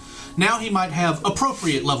possession. Now he might have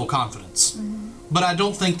appropriate level confidence, but I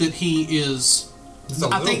don't think that he is. It's a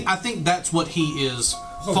I little- think that's what he is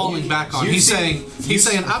Oh, falling you- back on. you He's see-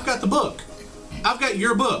 saying I've got the book. I've got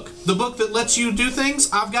your book. The book that lets you do things,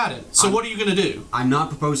 I've got it. So what are you going to do? I'm not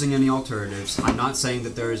proposing any alternatives. I'm not saying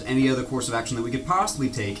that there is any other course of action that we could possibly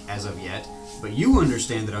take as of yet. But you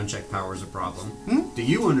understand that unchecked power is a problem. Do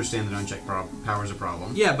you understand that unchecked power is a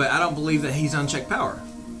problem? Yeah, but I don't believe that he's unchecked power.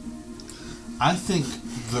 I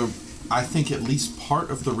think at least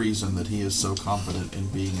part of the reason that he is so confident in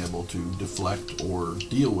being able to deflect or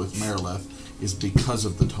deal with Merilith is because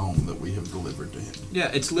of the tome that we have delivered to him.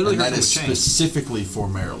 Yeah, it's literally And her that is chain. specifically for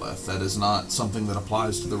Merilith. That is not something that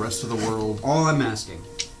applies to the rest of the world. All I'm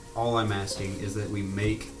asking is that we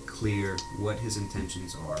make clear what his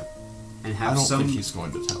intentions are, and I have don't some. think he's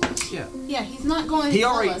going to tell us. Yeah. Yeah, he's not going to He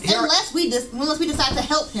tell already- us he already- unless we decide to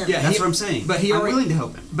help him. Yeah, That's he- what I'm saying. but he I'm already- willing to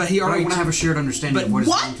help him. but he already- I want to have a shared understanding but of what his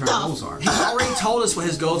what long-term the- goals are. He already told us what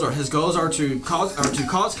his goals are. His goals are to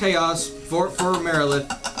cause chaos for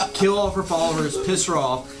Merilith, kill all of her followers, piss her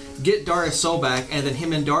off, get Daria's soul back, and then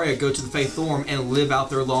him and Daria go to the Faith Forum and live out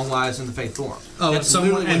their long lives in the Faith Forum. Oh, That's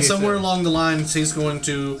somewhere, literally what and he somewhere said. along the lines, he's going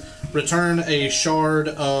to return a shard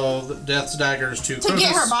of Death's daggers to To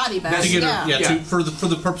get her body back. To get yeah. her, Yeah. for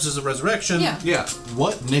the purposes of resurrection. Yeah. Yeah.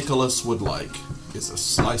 What Nicholas would like is a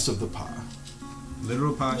slice of the pie.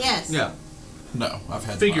 Literal pie. Yes. Yeah. No, I've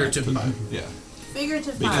had Figurative pie. pie. Yeah.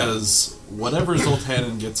 Figurative pie. Because whatever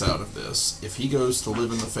Zoltanen gets out of this, if he goes to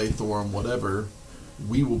live in the Faith Forum, whatever,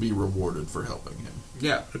 we will be rewarded for helping him.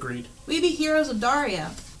 Yeah. Agreed. We'd be heroes of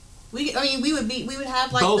Daria. We would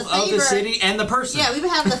have like Both the favor, of the city and the person. Yeah, we would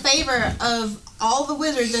have the favor of all the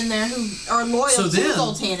wizards in there who are loyal So to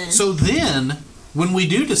Zoltanen. then when we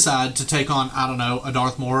do decide to take on, I don't know, a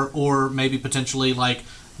Darth Maul, or maybe potentially like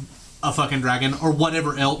a fucking dragon, or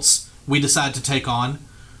whatever else we decide to take on,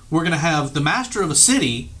 we're gonna have the master of a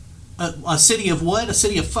city of what? A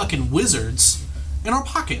city of fucking wizards in our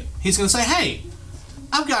pocket. He's gonna say, hey,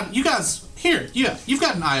 I've got you guys here. Yeah, you've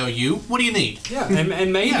got an IOU. What do you need? Yeah,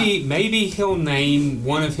 and maybe he'll name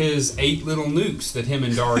one of his 8 little nukes that him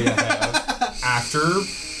and Daria have after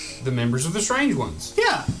the members of the Strange Ones.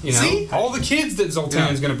 Yeah, You know, see? all the kids that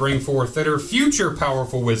Zoltan's going to bring forth that are future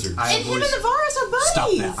powerful wizards. And him and Navarus are buddies.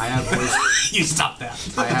 Stop that. I have voiced. You stop that.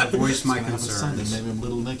 I have voiced my Have a son and concerns. name him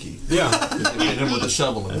Little Nicky. Yeah. They hit him with a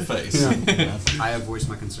shovel in the face. Yeah. I have voiced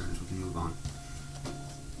my concerns. We can move on.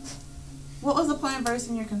 What was the point of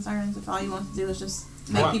voicing your concerns if all you want to do is just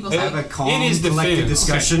make Well, people it- say, Have a calm, In his collected defense-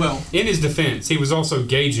 discussion. Well, In his defense, he was also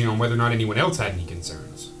gauging on whether or not anyone else had any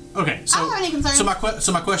concerns. okay. I don't So, have any concerns.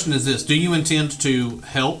 so my question is this: do you intend to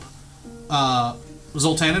help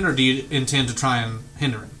Zoltanin, or do you intend to try and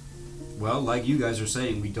hinder him? Well, like you guys are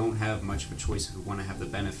saying, we don't have much of a choice if we want to have the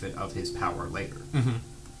benefit of his power later. Mhm.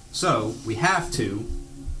 So, we have to,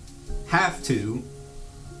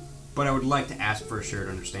 but I would like to ask for a shared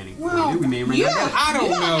understanding. Well, we may or may you not don't- get it. I don't You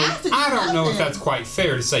don't know. have to do I don't know if nothing. that's quite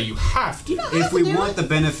fair to say you have to. you don't If have we to do want it. the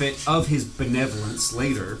benefit of his benevolence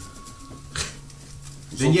later,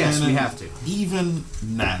 then yes, we Zoltanin, have to. Even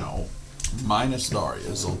now, minus Daria,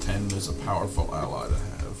 Zoltanin is a powerful ally to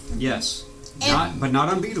have. Yes. And- But not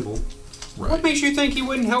unbeatable. Right. What makes you think he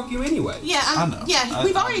wouldn't help you anyway? Yeah, I know. Yeah,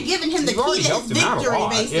 we've already given him the You've already key to his helped him out a victory, lot,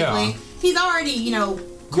 basically. yeah. He's already, You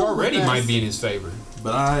cool already with us. might be in his favor.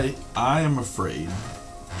 But I am afraid,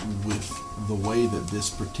 with the way that this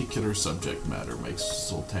particular subject matter makes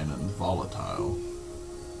Zoltanin volatile,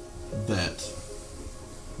 that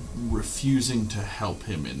refusing to help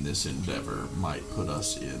him in this endeavor might put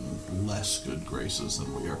us in less good graces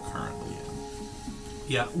than we are currently in.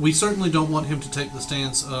 Yeah, we certainly don't want him to take the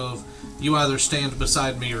stance of you either stand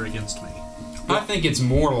beside me or against me. I think it's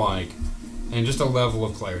more like, and just a level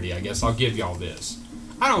of clarity, I guess I'll give y'all this.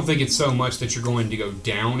 I don't think it's so much that you're going to go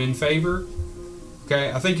down in favor.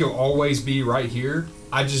 Okay, I think you'll always be right here.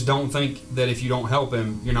 I just don't think that if you don't help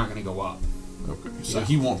him, you're not going to go up. Okay. So Yeah.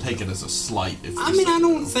 he won't take it as a slight if I we mean, say I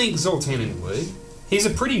don't no. think Zoltanin would. He's a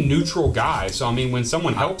pretty neutral guy, so I mean, when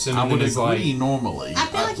someone helps him, I and would then it's agree like, normally. I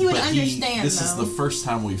feel like he would but understand, This is though. the first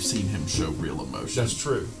time we've seen him show real emotion. that's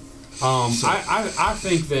true. I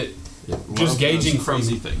think that Love just gauging does from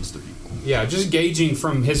crazy things to people. yeah, just gauging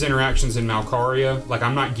from his interactions in Malkaria, like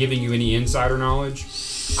I'm not giving you any insider knowledge.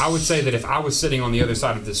 I would say that if I was sitting on the other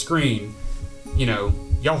side of the screen, you know,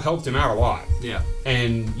 y'all helped him out a lot. Yeah.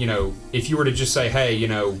 And, you know, if you were to just say, hey, you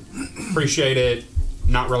know, appreciate it,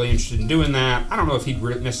 not really interested in doing that, I don't know if he'd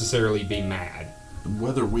necessarily be mad.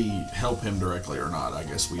 Whether we help him directly or not, I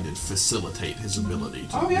guess we did facilitate his ability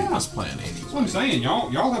to Oh, yeah. do this plan anyway. That's what I'm saying.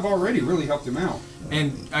 Y'all have already really helped him out.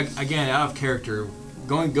 And again, out of character,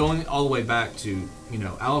 going all the way back to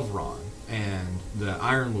Alvaron and the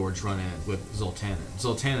Iron Lord's run-in with Zoltanin.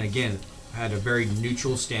 Zoltanin again had a very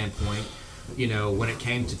neutral standpoint. When it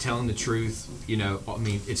came to telling the truth, I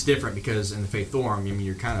mean, it's different because in the Faith Forum, I mean,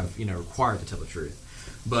 you're kind of required to tell the truth.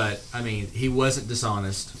 But I mean, he wasn't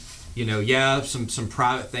dishonest. Some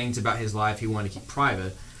private things about his life he wanted to keep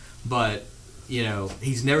private, but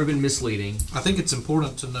he's never been misleading. I think it's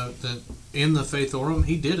important to note that in the Faith Forum,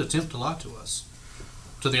 he did attempt to lie to us.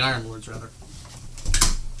 To the Iron Lords, rather.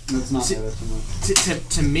 Let's not See- say that too much.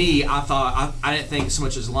 To me, I thought I didn't think so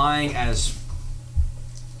much as lying as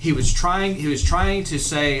he was trying to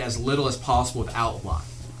say as little as possible without lying.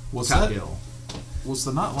 Was Without that- ill. Was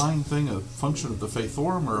the not lying thing a function of the Faith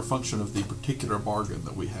Forum or a function of the particular bargain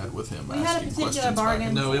that we had with him We had a asking particular questions bargain. back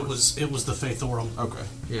and No, it forth? was the Faith Forum. Okay.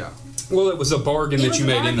 Yeah. Well, it was a bargain It that was you a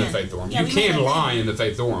made in the bargain. Faith Forum. Yeah, You we made can a lie thing. in the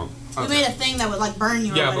Faith Forum. We made a thing that would like burn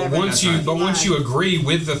you. Yeah, or but whatever. once you If once lied. you agree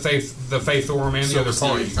with the Faith Forum and So the other it's the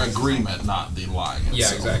party. agreement, not the lying itself.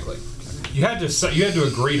 Yeah, exactly. You had to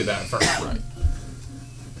agree to that first. Right.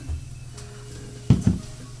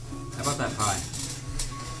 How about that pie?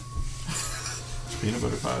 Peanut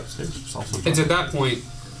butter pie upstairs. It's also It's at that point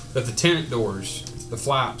that the tent doors, the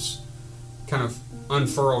flaps, kind of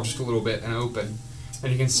unfurl just a little bit and open.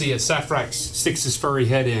 And you can see as Saphrax sticks his furry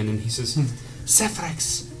head in and he says,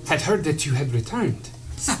 Saphrax had heard that you had returned.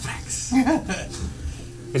 Saphrax.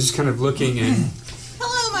 It's just kind of looking and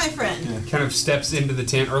Hello, my friend. kind of steps into the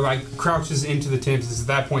tent, or like crouches into the tent. It's at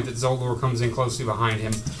that point that Zoldor comes in closely behind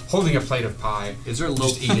him, holding a plate of pie. Is there a little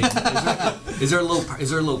Just eating. is there a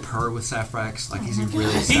little purr with Saphrax? Like, is he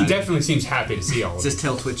really He excited? definitely seems happy to see all of Is it. his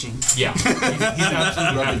tail twitching? Yeah, he's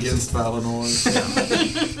absolutely Run happy. against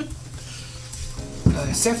Valinor.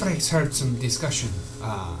 Sephrix heard some discussion.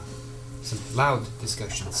 Some loud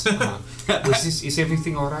discussions. Is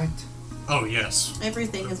everything alright? Oh yes.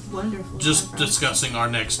 Everything is wonderful. Just discussing our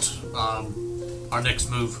next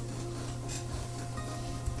move.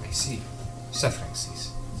 I see. Sephrix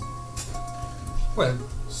is. Well,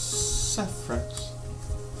 Sephrix.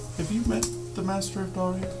 Have you met the Master of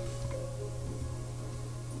Daria?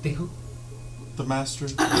 the who? The Master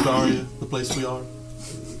of Daria, the place we are?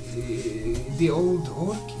 The old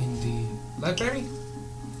orc in the library?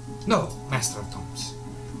 No, Master of Tomes.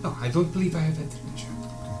 No, I don't believe I have entered the chat.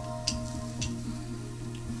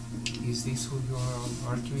 Is this who you are all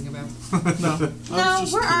arguing about? No. No,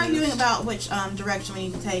 we're arguing about which direction we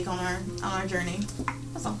need to take on our journey.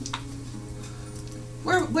 That's all.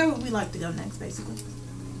 Where would we like to go next, basically?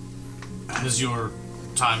 Has your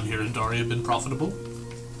time here in Daria been profitable?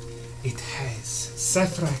 It has.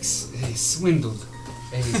 Sephrix swindled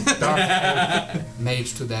a dark elf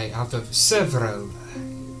mage today out of several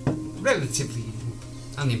relatively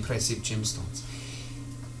unimpressive gemstones.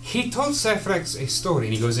 He told Sephrix a story,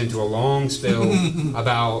 and he goes into a long spiel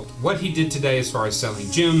about what he did today as far as selling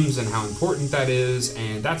gems and how important that is,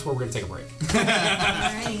 and that's where we're going to take a break.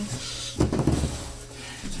 Alrighty.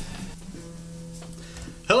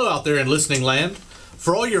 Hello out there in listening land.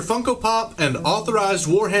 For all your Funko Pop and authorized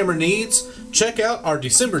Warhammer needs, check out our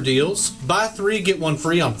December deals. Buy 3, get 1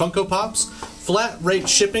 free on Funko Pops, flat rate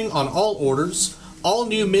shipping on all orders, all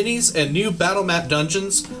new minis and new battle map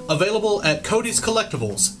dungeons, available at Cody's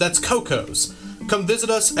Collectibles, that's Coco's. Come visit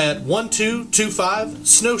us at 1225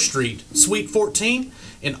 Snow Street, Suite 14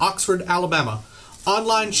 in Oxford, Alabama.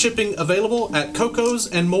 Online shipping available at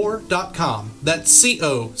cocosandmore.com. That's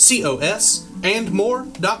COCOS and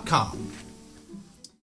more.com.